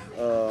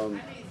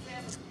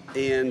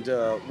 And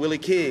Willie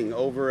King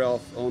over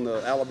on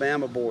the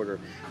Alabama border.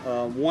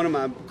 One of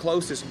my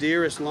closest,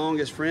 dearest,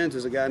 longest friends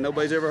is a guy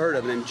nobody's ever heard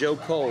of named Joe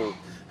Cole,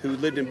 who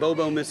lived in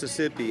Bobo,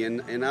 Mississippi,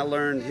 and I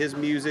learned his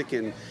music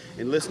and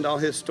listened to all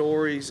his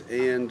stories.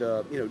 And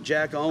you know,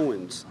 Jack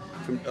Owens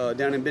from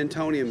down in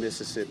Bentonia,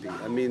 Mississippi.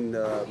 I mean,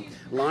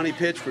 Lonnie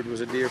Pitchford was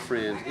a dear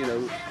friend. You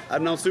know,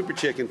 I've known Super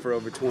Chicken for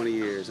over 20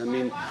 years. I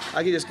mean,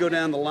 I can just go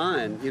down the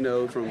line, you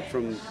know,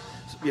 from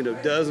you know,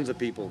 dozens of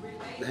people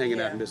hanging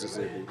out in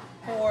Mississippi.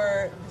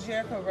 For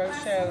Jericho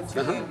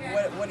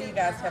Roadshow, what do you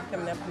guys have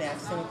coming up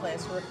next? Any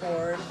plans to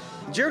record?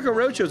 Jericho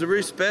Roadshow is a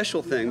very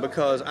special thing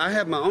because I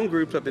have my own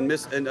group up in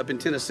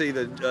Tennessee,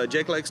 the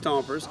Jake Lake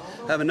Stompers.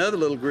 I have another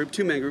little group,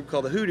 two-man group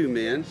called the Hoodoo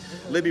Men.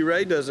 Libby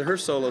Ray does her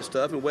solo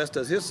stuff, and Wes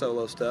does his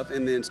solo stuff,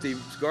 and then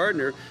Steve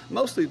Gardner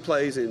mostly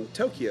plays in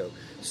Tokyo.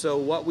 So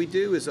what we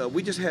do is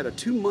we just had a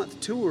 2-month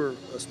tour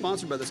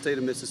sponsored by the state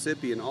of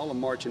Mississippi in all of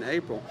March and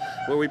April,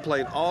 where we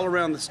played all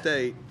around the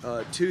state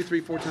 2, 3,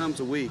 4 times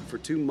a week for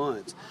 2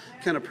 months,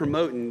 kind of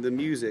promoting the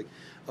music.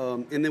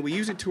 And then we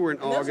usually tour in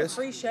August. Those are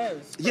free shows,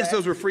 correct? Yes,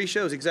 those were free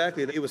shows,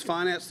 exactly. It was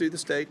financed through the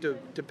state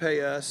to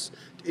pay us,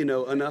 you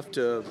know, enough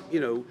to, you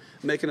know,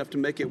 make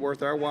it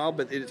worth our while.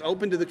 But it's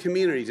open to the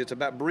communities. It's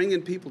about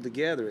bringing people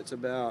together. It's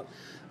about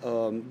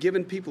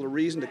giving people a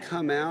reason to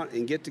come out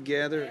and get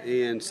together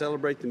and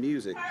celebrate the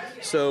music.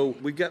 So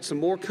we've got some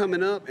more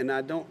coming up, and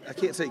I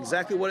can't say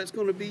exactly what it's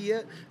going to be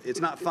yet.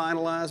 It's not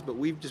finalized, but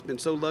we've just been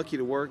so lucky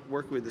to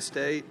work with the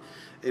state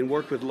and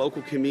work with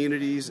local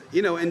communities,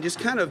 you know, and just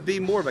kind of be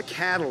more of a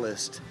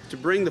catalyst to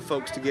bring the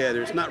folks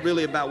together. It's not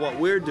really about what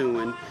we're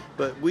doing,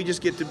 but we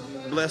just get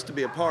blessed to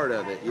be a part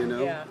of it, you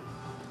know? Yeah.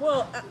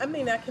 Well, I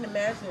mean, I can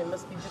imagine it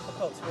must be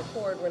difficult to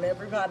record when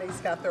everybody's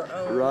got their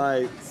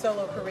own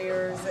solo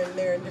careers and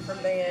they're in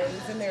different bands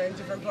and they're in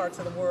different parts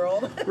of the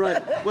world.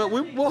 Right. Well,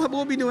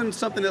 we'll be doing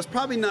something else.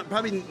 Probably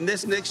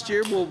this next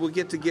year. We'll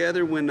get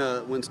together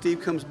when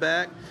Steve comes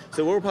back.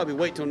 So we'll probably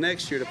wait till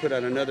next year to put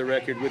out another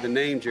record with the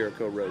name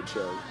Jericho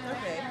Roadshow.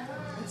 Okay.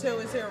 And so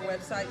is there a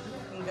website people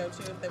can go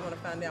to if they want to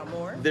find out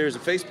more? There's a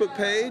Facebook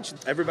page.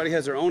 Everybody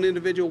has their own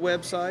individual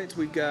websites.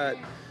 We've got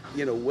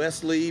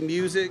Wesley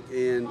Music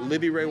and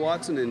Libby Ray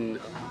Watson and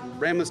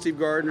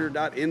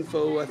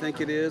RamblinSteveGardner.info, I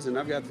think it is, and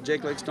I've got the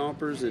Jake Lake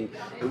Stompers, and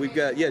we've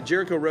got,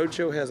 Jericho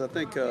Roadshow has, I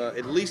think,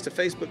 at least a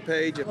Facebook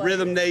page,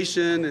 Rhythm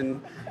Nation,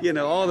 and,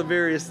 all the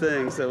various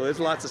things, so there's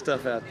lots of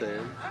stuff out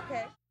there.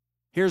 Okay.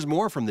 Here's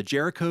more from the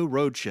Jericho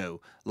Roadshow,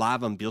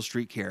 live on Beale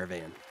Street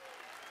Caravan.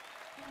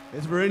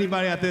 It's for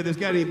anybody out there that's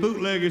got any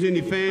bootleggers in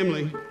your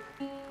family,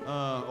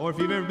 or if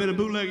you've ever been a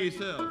bootlegger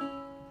yourself.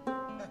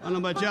 I don't know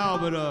about y'all,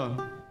 but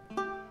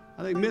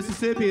I think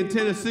Mississippi and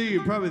Tennessee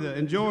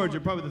and Georgia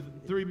are probably the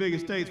three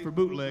biggest states for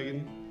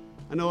bootlegging.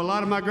 I know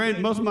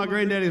most of my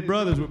granddaddy's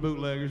brothers were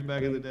bootleggers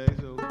back in the day,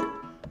 so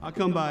I'll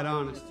come by it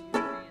honest.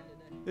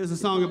 This is a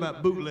song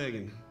about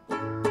bootlegging.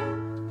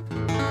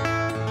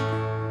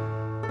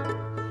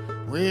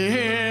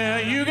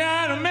 Well, you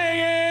gotta make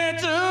it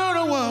to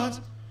the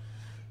woods,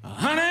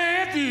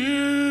 honey, if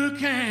you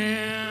can.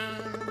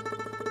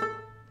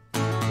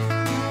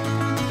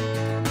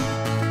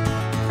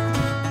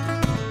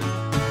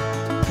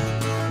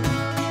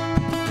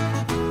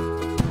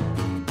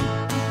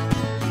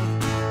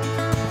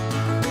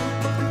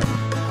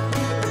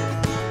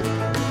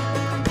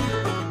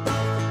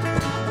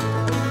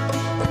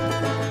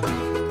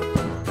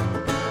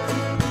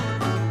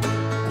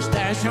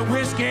 Stash of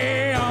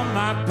whiskey on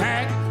my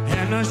back,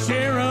 and the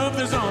sheriff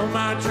is on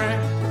my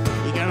track.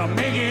 You gotta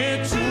make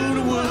it to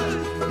the woods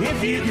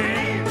if you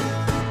can.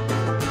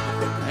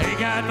 Ain't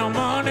got no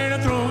money to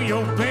throw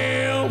your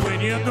bill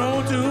when you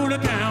go to the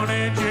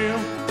county jail.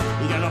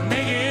 You gotta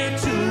make it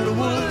to the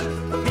woods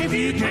if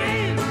you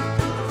can.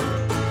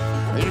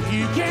 If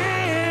you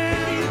can,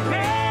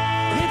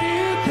 if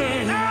you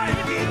can,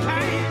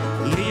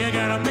 yeah, you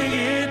gotta make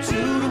it to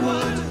the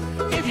woods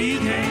if you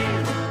can.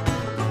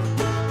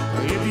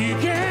 If you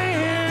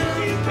can, if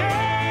you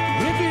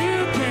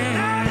can,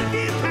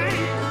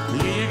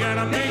 yeah, you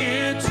gotta make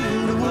it to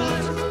the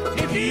woods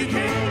if you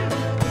can.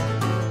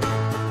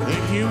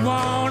 If you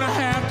wanna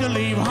have to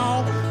leave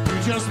home,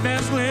 you just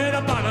mess with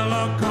a bottle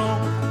of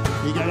coke.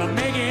 You gotta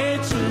make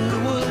it to the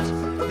woods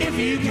if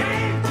you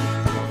can.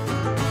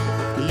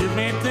 You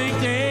may think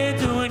they're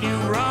doing you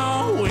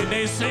wrong when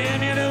they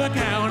send you to the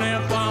county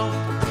farm.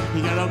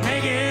 You gotta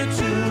make it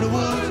to the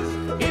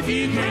woods if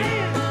you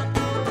can.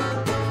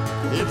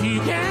 If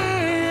you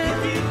can,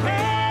 if you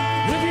can,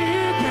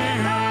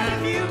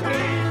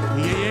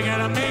 yeah, you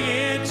gotta make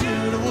it to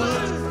the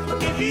woods.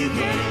 If you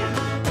can,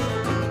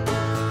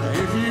 honey,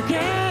 if you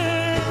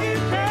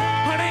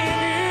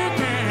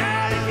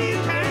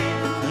can,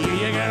 yeah,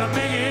 you gotta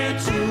make it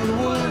to the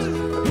woods.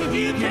 If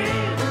you can,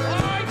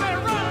 oh, you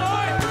better run,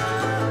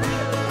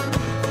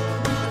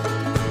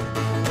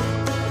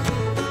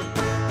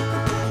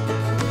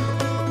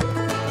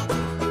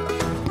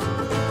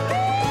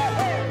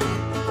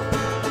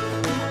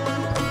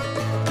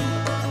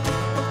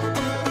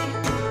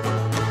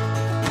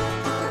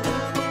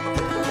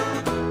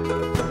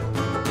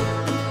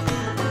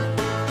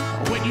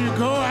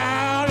 go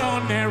out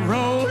on that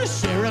road, the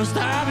sheriff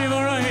stop you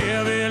for a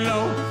heavy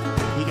load.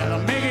 You gotta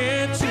make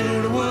it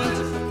to the woods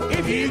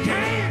if you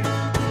can.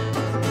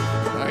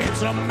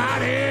 It's a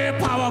mighty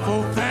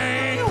powerful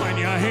thing when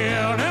you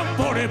hear them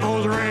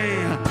 44s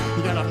ring.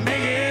 You gotta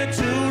make it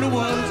to the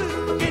woods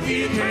if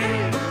you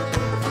can.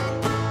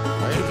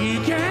 If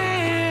you can,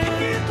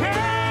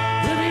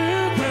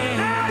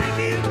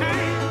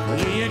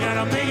 yeah, you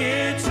gotta make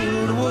it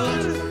to the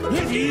woods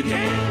if you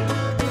can.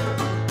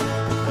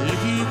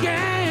 If you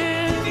can.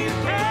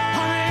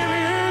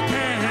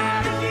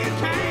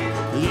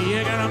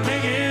 You gotta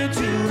make it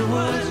to the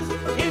woods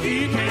if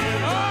you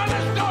can. Oh,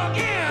 let's go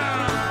again.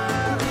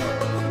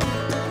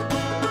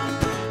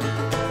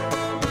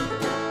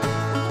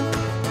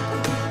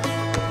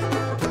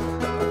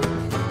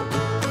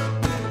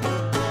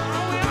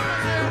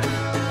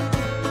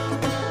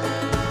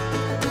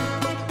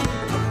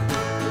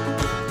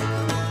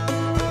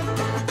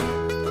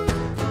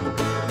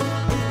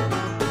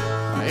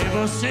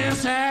 Ever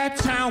since that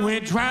time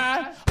went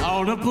dry,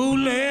 all the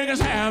bootleggers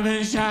have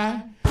been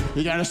shy.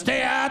 You gotta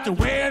stay out the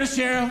way of the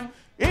sheriff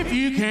if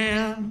you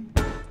can.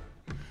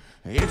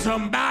 It's a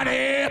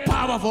mighty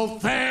powerful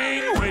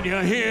thing when you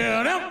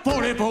hear them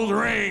 44s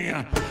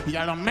ring. You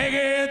gotta make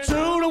it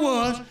to the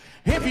woods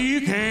if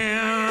you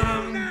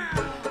can.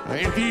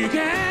 If you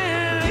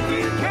can, if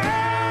you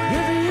can,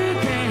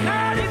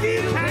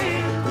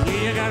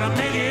 yeah, you gotta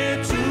make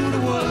it to the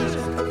woods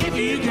if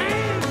you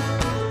can.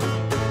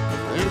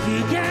 If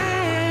you can.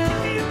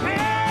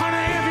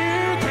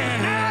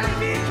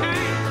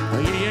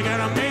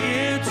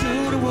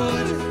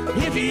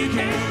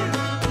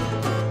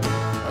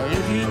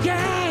 If you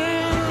can,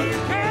 if you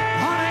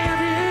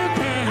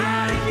can,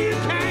 honey, if you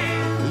can,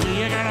 yeah,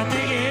 you gotta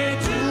make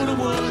it to the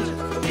woods.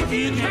 If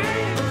you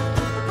can,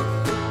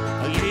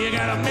 yeah, you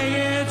gotta make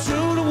it to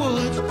the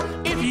woods.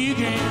 If you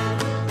can,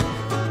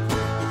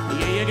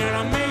 yeah, you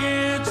gotta make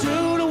it to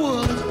the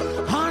woods,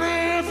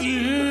 honey, if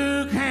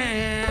you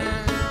can.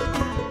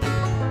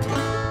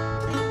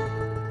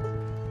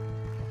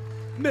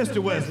 Mr.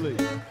 Wesley.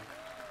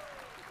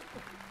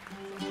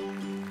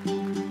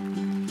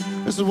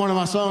 This is one of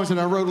my songs that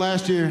I wrote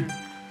last year.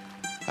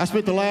 I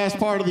spent the last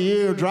part of the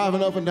year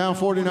driving up and down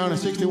 49 and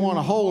 61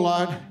 a whole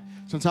lot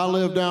since I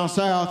lived down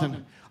south,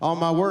 and all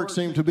my work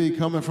seemed to be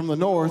coming from the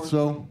north,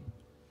 so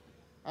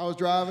I was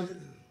driving.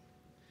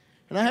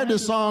 And I had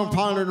this song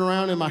pondering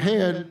around in my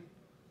head,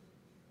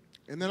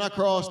 and then I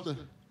crossed the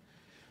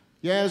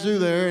Yazoo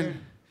there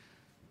and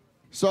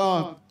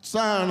saw a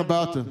sign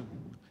about the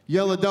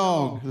Yellow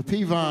Dog, the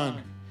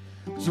Peavine.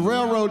 It's a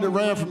railroad that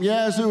ran from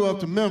Yazoo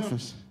up to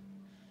Memphis.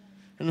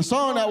 And the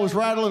song that was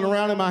rattling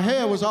around in my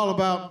head was all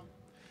about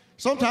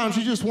sometimes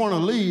you just want to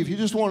leave. You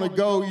just want to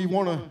go. You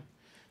want to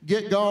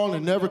get gone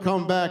and never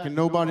come back and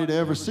nobody to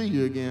ever see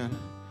you again.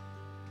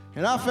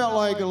 And I felt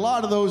like a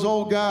lot of those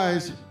old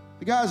guys,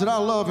 the guys that I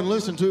love and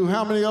listen to,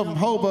 how many of them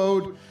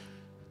hoboed,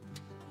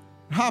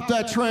 hopped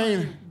that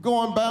train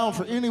going bound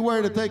for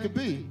anywhere that they could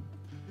be.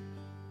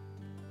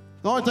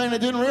 The only thing they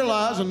didn't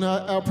realize, and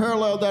I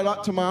paralleled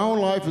that to my own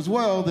life as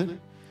well, that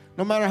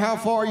no matter how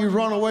far you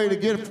run away to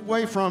get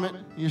away from it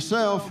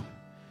yourself,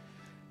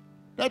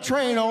 that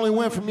train only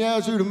went from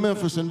Yazoo to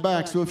Memphis and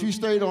back. So if you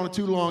stayed on it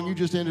too long, you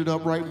just ended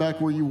up right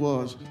back where you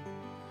was.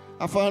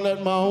 I find that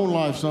in my own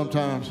life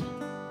sometimes.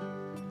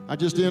 I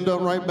just end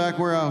up right back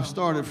where I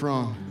started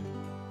from.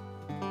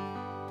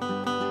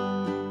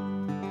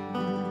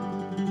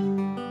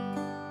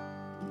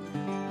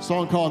 A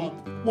song called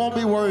Won't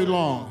Be Worried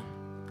Long,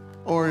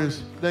 or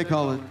as they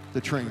call it, the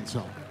train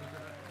song.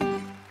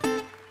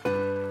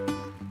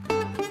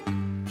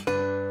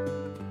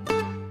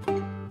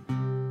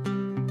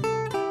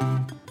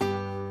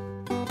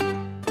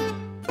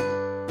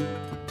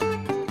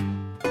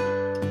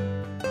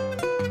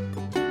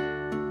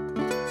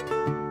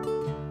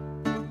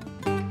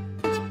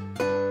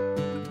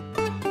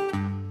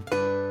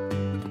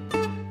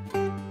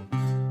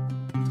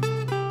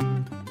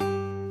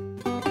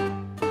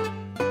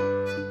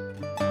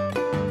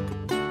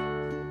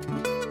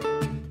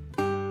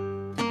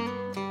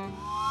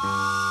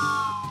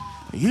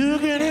 You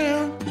can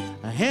hear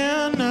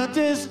in the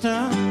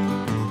distance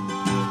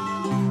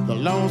the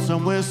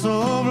lonesome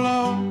whistle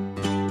blow.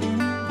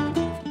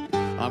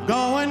 I'm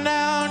going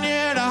down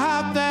here to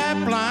hop that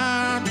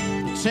blind,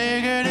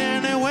 take it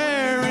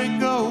anywhere it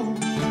goes.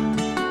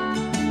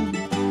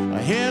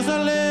 Here's a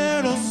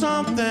little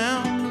something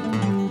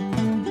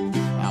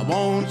I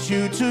want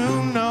you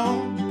to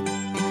know.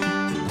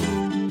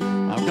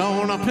 I'm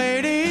gonna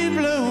play these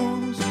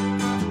blues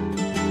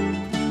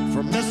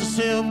from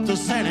Mississippi to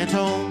San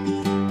Antonio.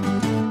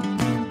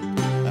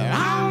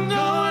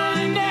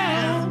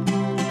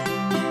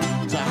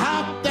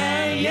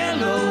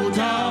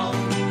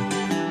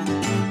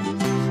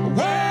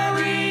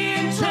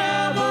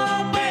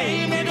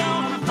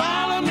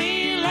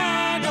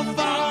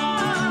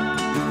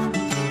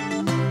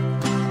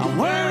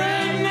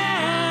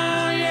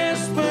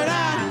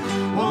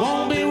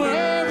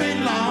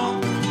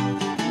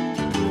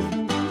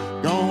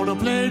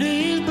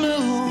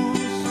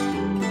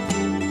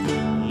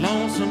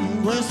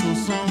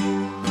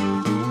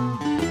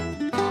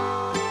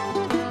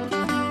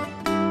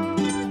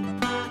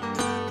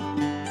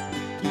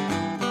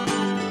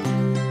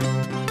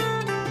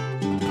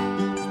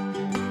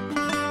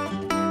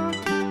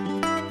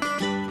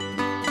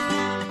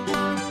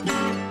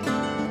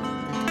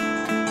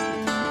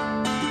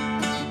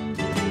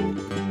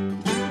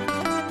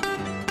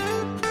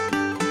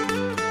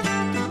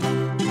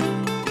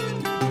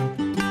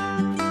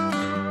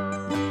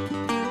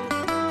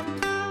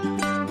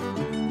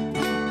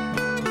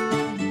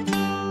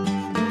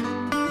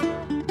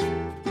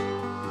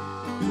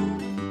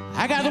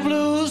 I got the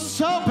blues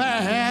so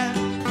bad,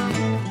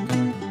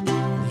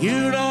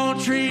 you don't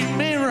treat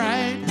me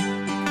right.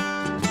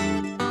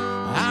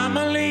 I'm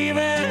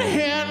leaving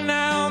here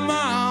now,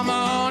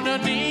 Mama,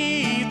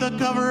 underneath the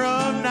cover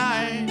of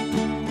night.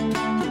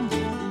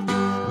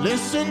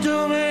 Listen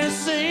to me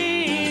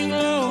sing,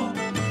 Lord,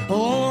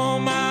 oh,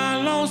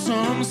 my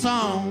lonesome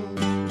song.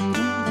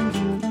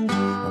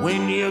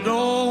 When you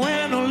go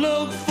and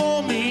look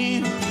for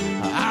me,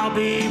 I'll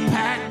be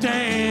packed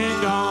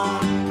and gone.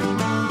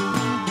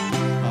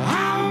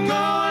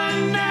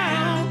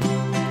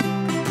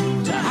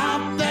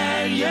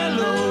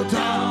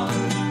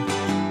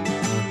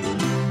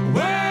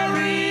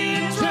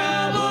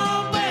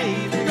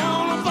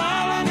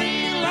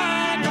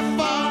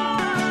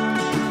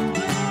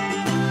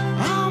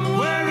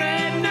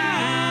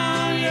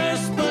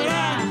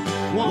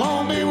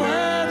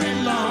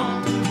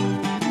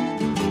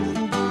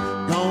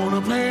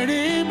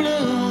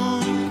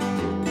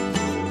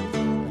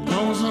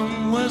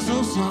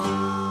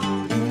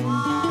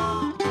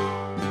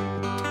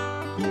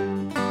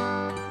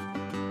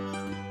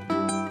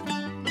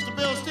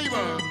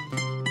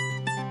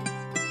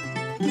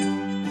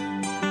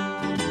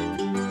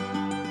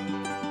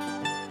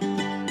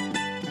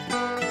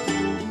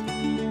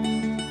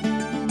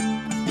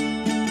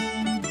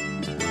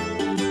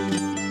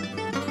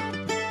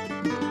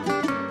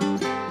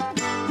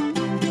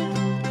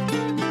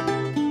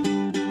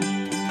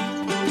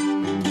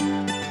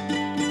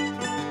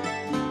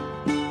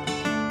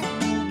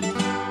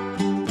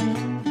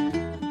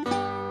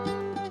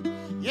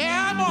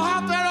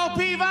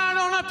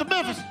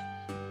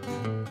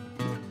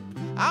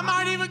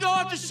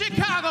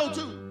 go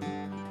to.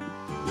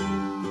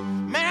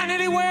 Man,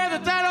 anywhere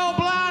that old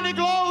blondie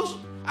glows,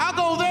 I'll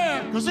go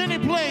there, 'cause any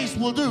place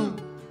will do.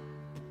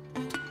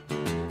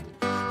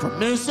 From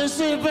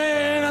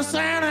Mississippi to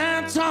San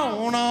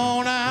Antonio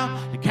on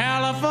out to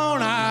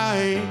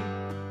California.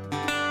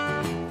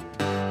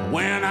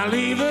 When I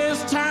leave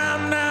this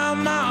time now,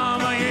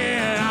 mama,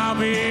 yeah, I'll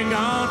be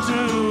gone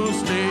to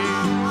stay.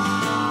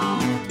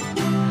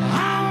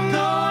 I'm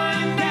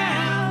going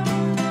down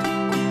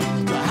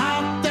to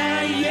hop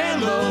that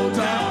yellow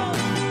town.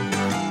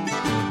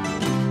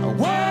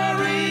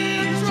 Worry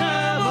and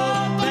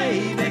trouble,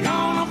 baby,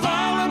 gonna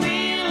follow me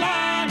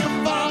like a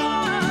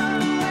ball.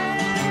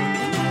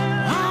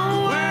 I'm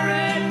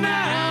worried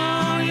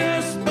now,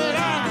 yes, but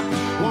I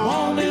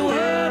won't be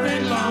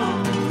worried long.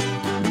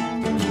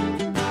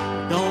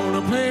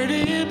 Gonna play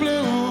the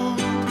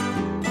blues,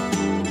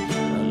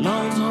 a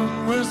lonesome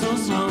whistle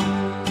song.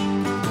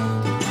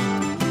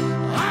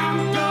 I'm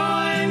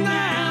going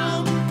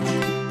down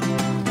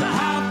to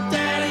hop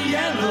that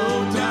yellow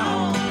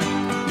town.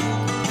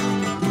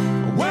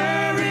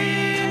 Worry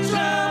and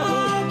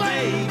trouble,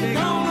 baby,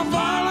 gonna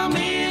follow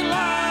me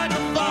like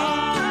a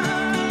ball.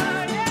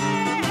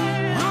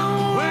 I'm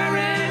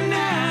worried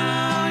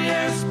now,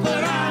 yes,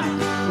 but I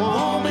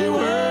won't be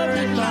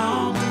worried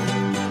long.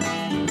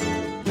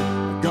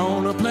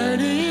 Gonna play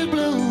these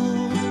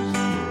blues,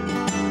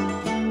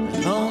 a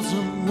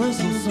lonesome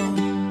whistle song.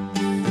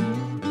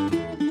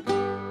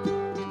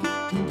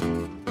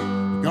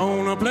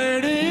 Gonna play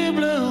these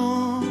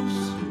blues,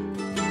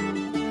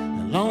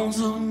 a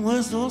lonesome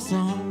whistle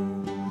song.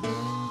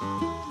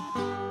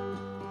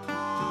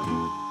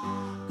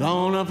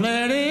 Gonna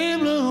play these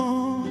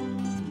blues,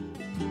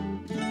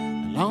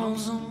 a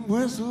lonesome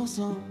whistle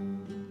song.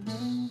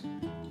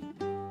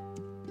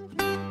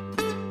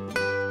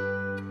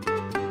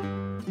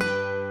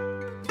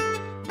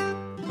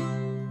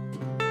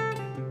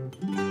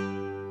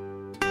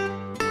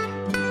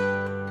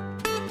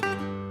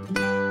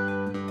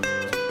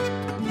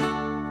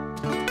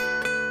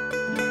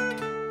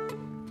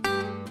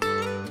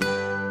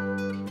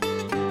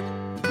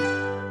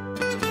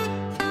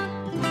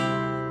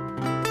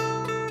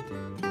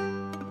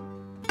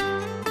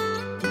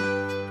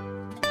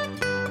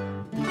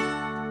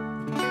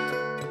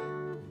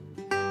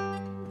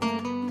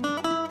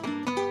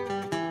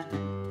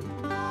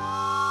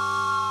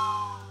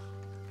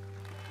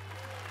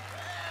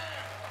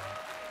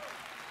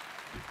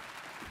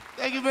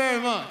 Thank you very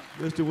much.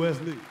 Mr.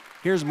 Wesley.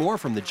 Here's more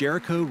from the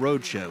Jericho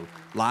Roadshow,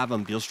 live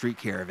on Beale Street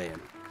Caravan.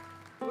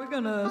 We're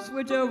going to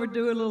switch over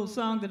to a little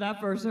song that I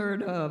first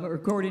heard of, a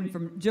recording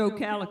from Joe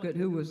Calicut,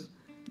 who was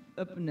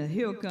up in the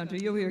hill country.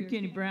 You'll hear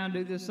Kenny Brown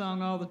do this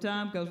song all the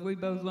time because we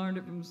both learned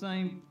it from the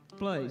same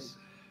place.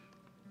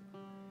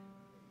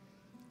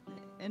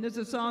 And it's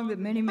a song that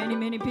many, many,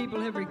 many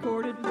people have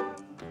recorded.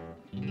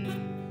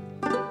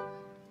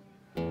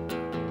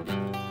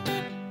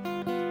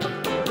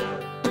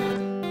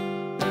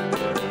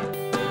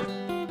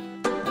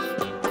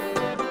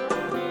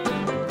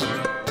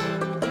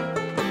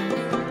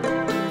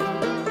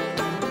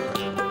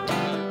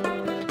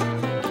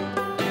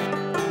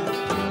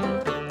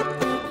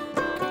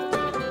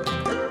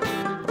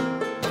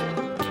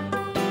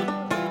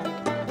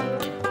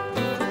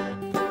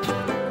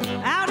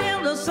 Out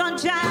in the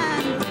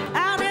sunshine,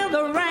 out in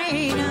the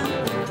rain,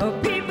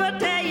 people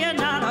tell you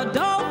not a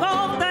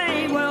doggone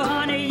thing. Well,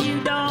 honey,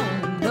 you don't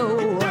know.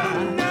 You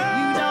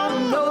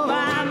don't know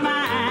my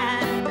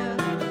mind.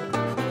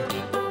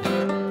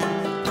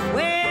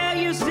 Well,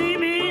 you see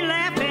me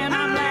laughing,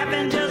 I'm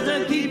laughing just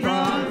to keep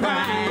from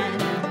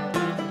crying.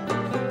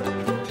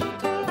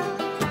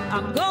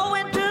 I'm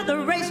going to the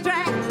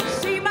racetrack to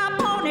see my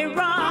pony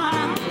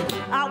run.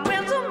 I'll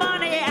win some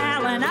money,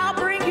 Alan, I'll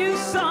bring you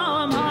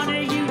some,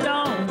 honey. You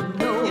don't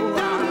know. You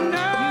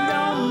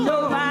don't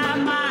know my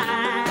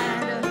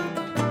mind.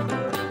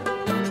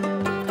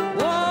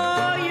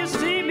 Oh, you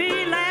see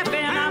me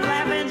laughing, I'm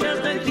laughing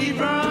just to keep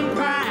from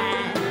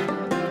crying.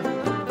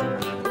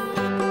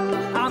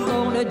 I'm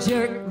gonna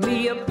jerk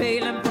me a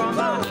paling from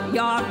my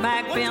yard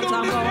back fence.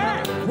 I'm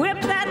gonna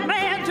whip that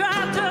man,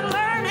 try to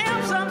learn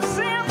him some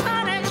sense,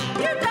 honey.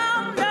 You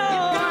don't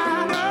know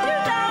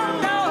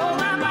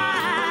my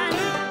mind.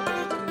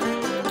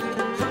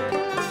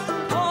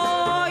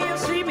 Oh, you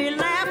see me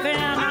laughing,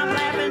 I'm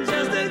laughing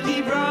just to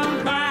keep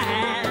from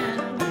crying.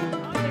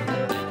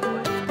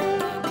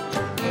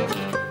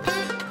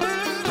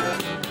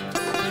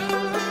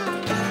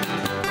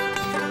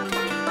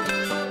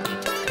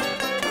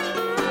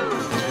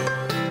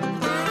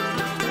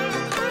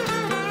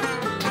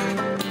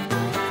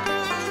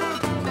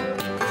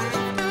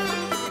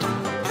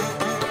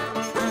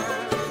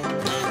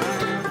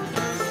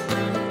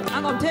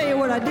 I'm gonna tell you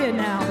what I did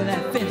now with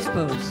that fence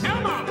post.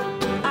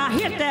 I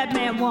hit that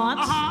man once.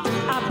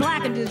 I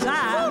blackened his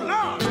eye.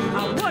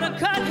 I would have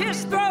cut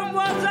his throat.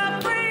 Was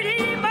afraid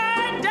he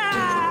might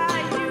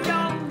die. You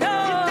don't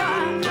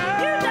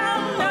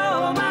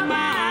know my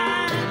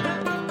mind.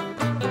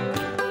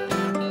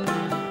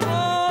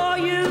 Oh,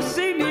 you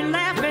see me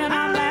laughing.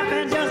 I'm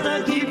laughing just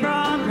to keep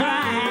from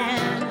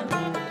crying.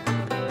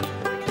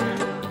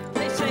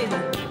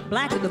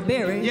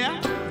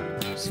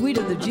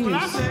 sweeter the juice.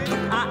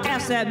 I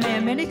asked that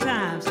man many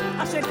times.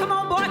 I said, come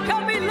on, boy,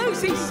 cut me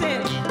loose. He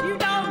said, you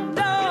don't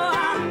know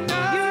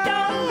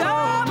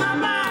my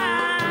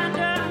mind.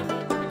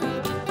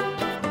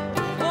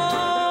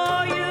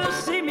 Oh, you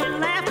see me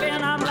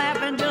laughing, I'm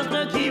laughing just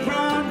to keep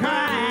from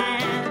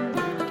crying.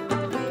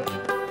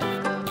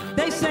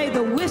 They say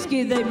the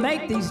whiskey they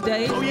make these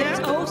days is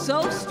oh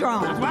so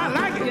strong. That's why I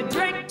like it. You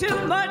drink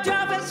too much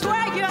of it,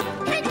 swear you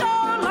can't go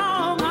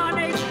along,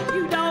 honey.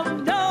 You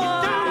don't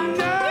know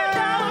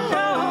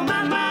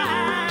my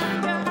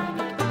mind.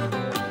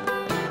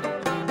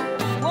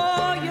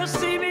 Oh, you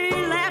see me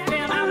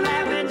laughing, I'm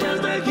laughing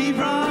just to keep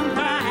from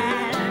crying.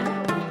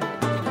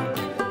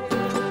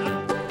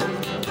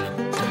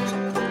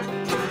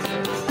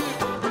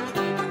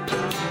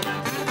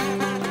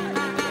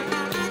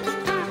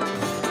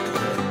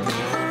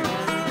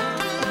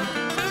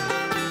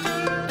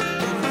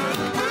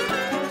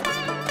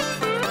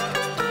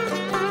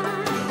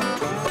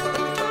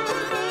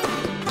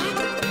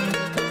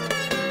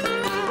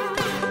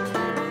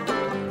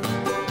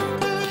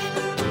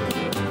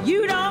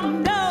 You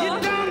don't know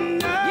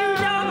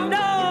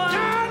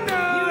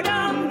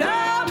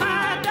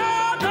my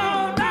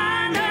doggone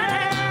mind.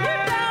 You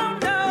don't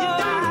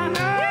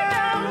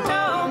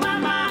know my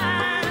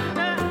mind.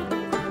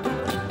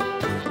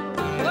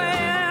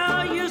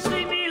 Well, you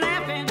see me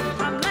laughing,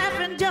 I'm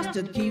laughing just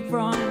to keep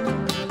from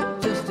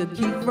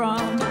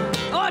crying.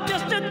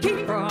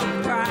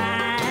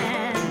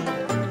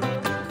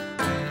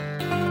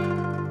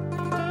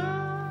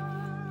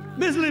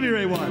 Miss Libby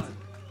Ray Watson.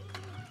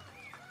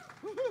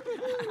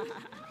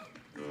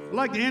 I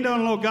like to end on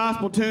a little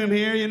gospel tune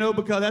here, you know,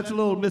 because that's a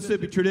little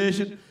Mississippi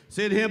tradition.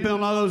 Sid Hemphill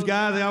and all those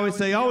guys, they always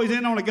say, always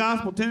end on a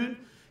gospel tune in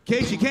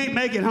case you can't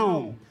make it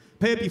home.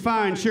 Pay up your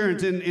fire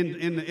insurance in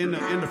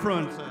the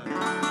front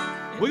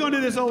side. We're going to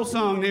do this old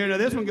song here. Now,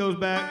 this one goes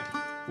back,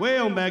 way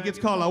on back. It's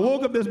called I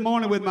Woke Up This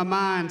Morning with My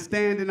Mind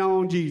Standing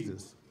on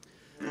Jesus.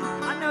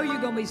 I know you're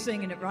going to be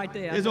singing it right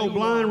there. This old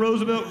Blind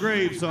Roosevelt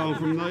Graves song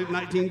from the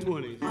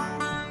 1920s.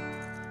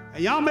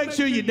 And y'all make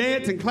sure you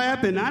dance and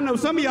clap. And I know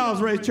some of y'all's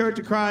raised Church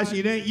of Christ.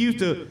 You ain't used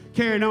to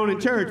carrying on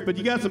in church, but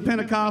you got some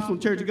Pentecostal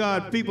and Church of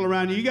God people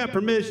around you. You got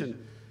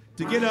permission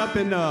to get up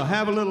and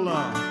have a little,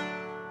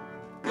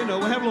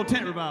 we'll have a little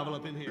tent revival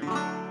up in here.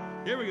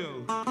 Here we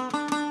go.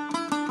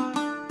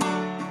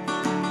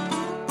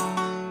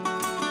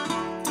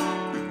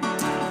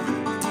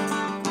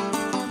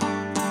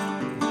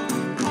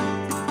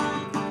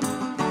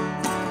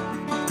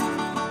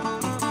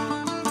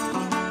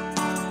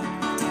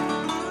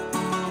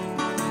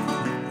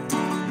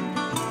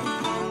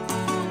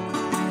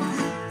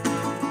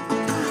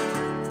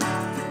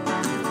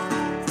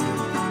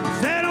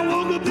 Said I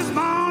woke up this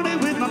morning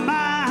with my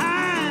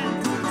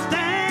mind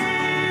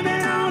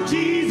standing on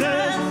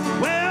Jesus.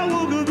 Well,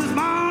 woke up this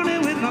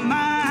morning with my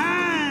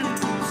mind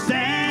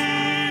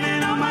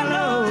standing on my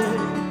Lord.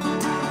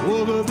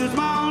 Woke up this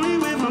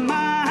morning with my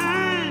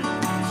mind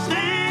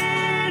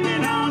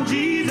standing on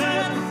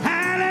Jesus.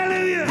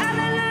 Hallelujah.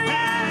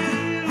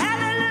 Hallelujah.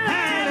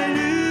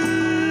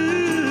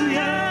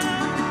 Hallelujah.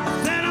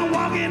 Said I'm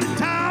walking and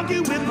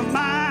talking with my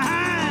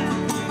mind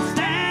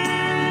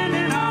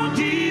standing on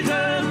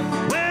Jesus.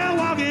 Well,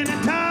 walking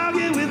and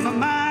talking with my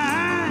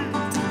mind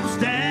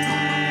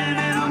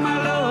standing on my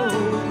Lord.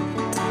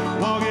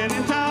 Walking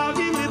and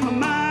talking with my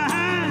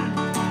mind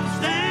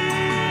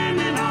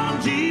standing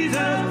on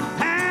Jesus.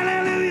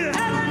 Hallelujah.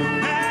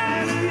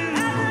 Hallelujah.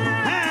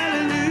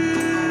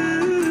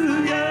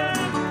 Hallelujah.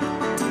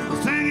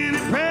 Singing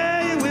and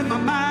praying with my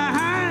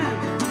mind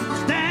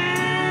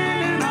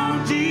standing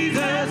on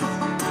Jesus.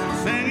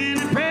 Singing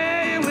and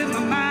praying with my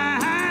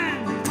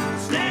mind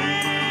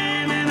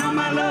standing on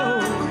my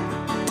Lord.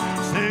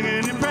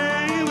 Singing and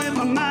praying with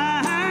my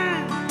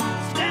mind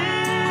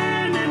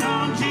standing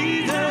on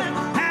Jesus.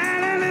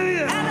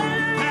 Hallelujah.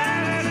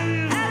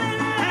 Hallelujah.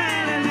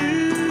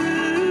 Hallelujah.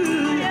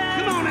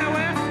 Come on now,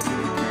 Wes.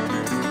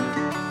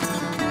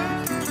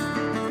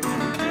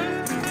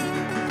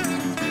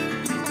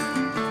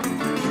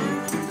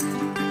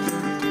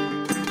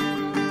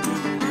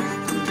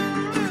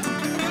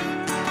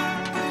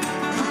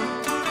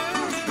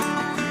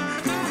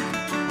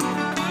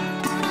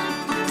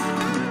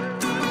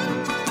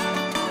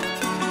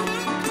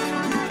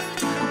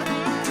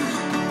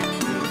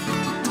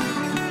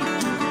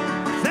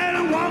 Said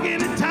I'm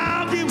walking and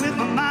talking with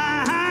my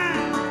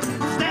mind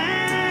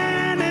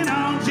standing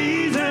on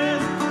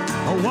Jesus.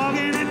 I'm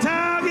walking and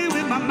talking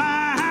with my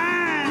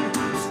mind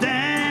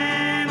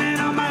standing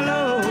on my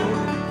Lord.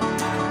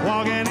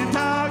 Walking and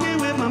talking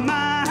with my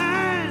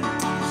mind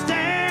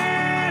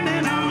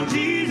standing on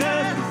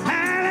Jesus.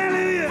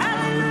 Hallelujah.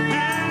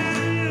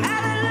 Hallelujah.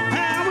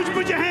 I want you to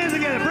put your hands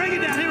together. Break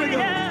it down. Here we go.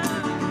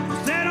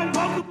 Said I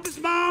woke up this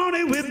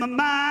morning with my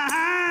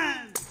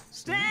mind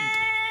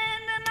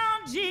Standing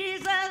on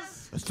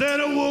Jesus. I said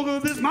I woke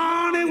up this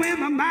morning with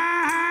my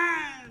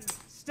mind.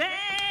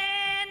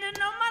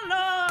 Standing on my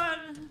Lord.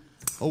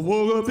 I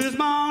woke up this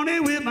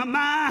morning with my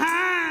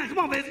mind. Come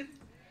on, baby.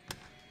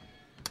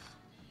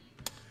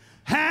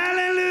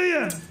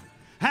 Hallelujah.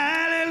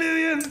 Hallelujah.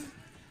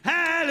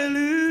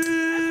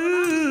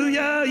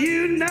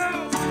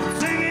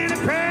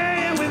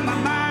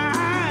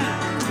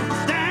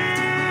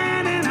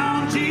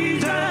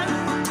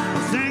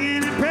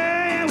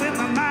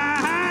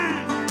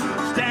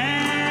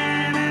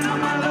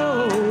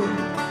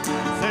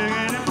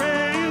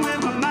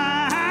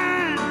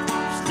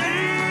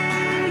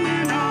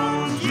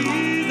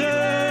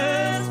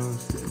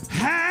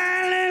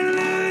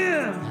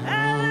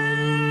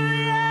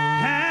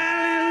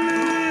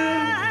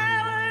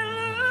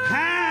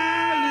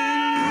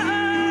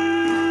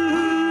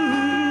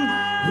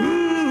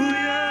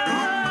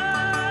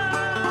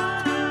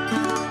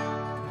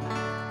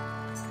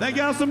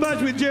 y'all so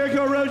much with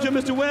Jericho Roadshow,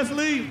 Mr. Wes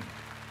Lee,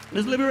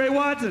 Miss Libby Ray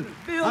Watson.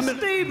 Bill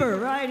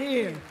Stieber right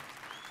here.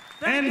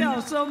 Thank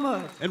y'all so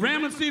much. And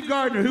Ramblin' Steve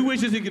Gardner, who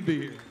wishes he could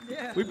be here.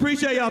 Yeah. We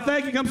appreciate y'all.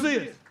 Thank you. Come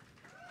see us.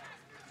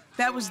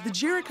 That was the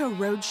Jericho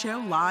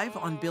Roadshow live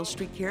on Bill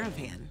Street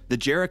Caravan. The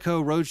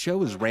Jericho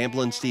Roadshow is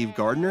Ramblin' Steve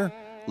Gardner,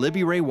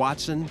 Libby Ray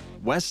Watson,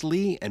 Wes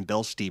Lee, and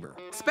Bill Stieber.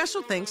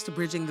 Special thanks to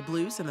Bridging the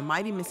Blues and the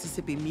Mighty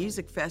Mississippi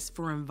Music Fest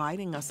for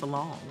inviting us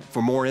along.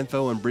 For more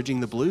info on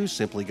Bridging the Blues,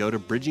 simply go to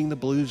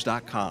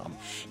bridgingtheblues.com.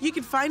 You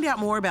can find out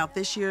more about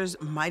this year's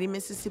Mighty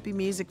Mississippi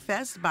Music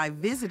Fest by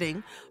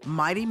visiting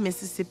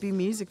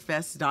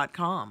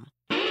mightymississippimusicfest.com.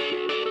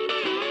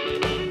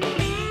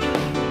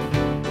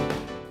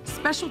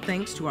 Special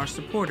thanks to our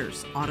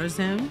supporters,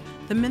 AutoZone,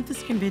 the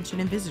Memphis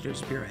Convention and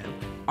Visitors Bureau,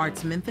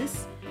 Arts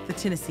Memphis, the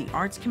Tennessee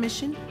Arts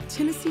Commission,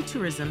 Tennessee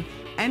Tourism,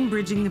 and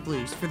Bridging the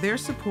Blues for their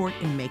support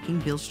in making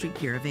Bill Street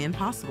Caravan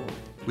possible.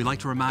 We'd like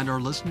to remind our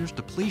listeners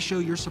to please show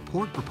your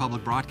support for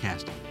public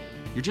broadcasting.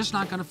 You're just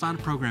not going to find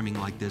programming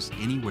like this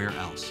anywhere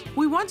else.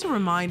 We want to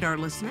remind our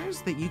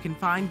listeners that you can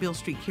find Bill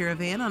Street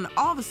Caravan on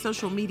all the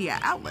social media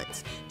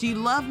outlets. Do you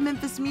love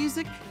Memphis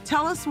music?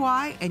 Tell us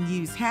why and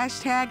use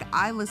hashtag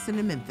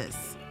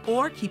 #IListenToMemphis.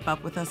 Or keep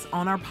up with us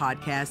on our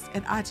podcast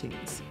at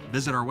iTunes.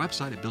 Visit our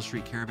website at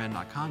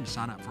BillStreetCaravan.com to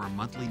sign up for our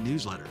monthly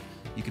newsletter.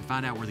 You can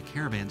find out where the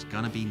caravan's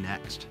gonna be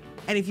next.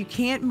 And if you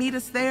can't meet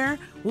us there,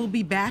 we'll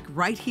be back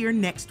right here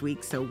next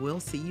week, so we'll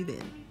see you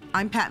then.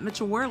 I'm Pat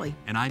Mitchell-Worley.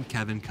 And I'm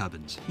Kevin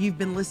Cubbins. You've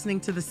been listening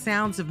to the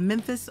sounds of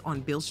Memphis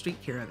on Bill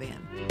Street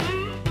Caravan.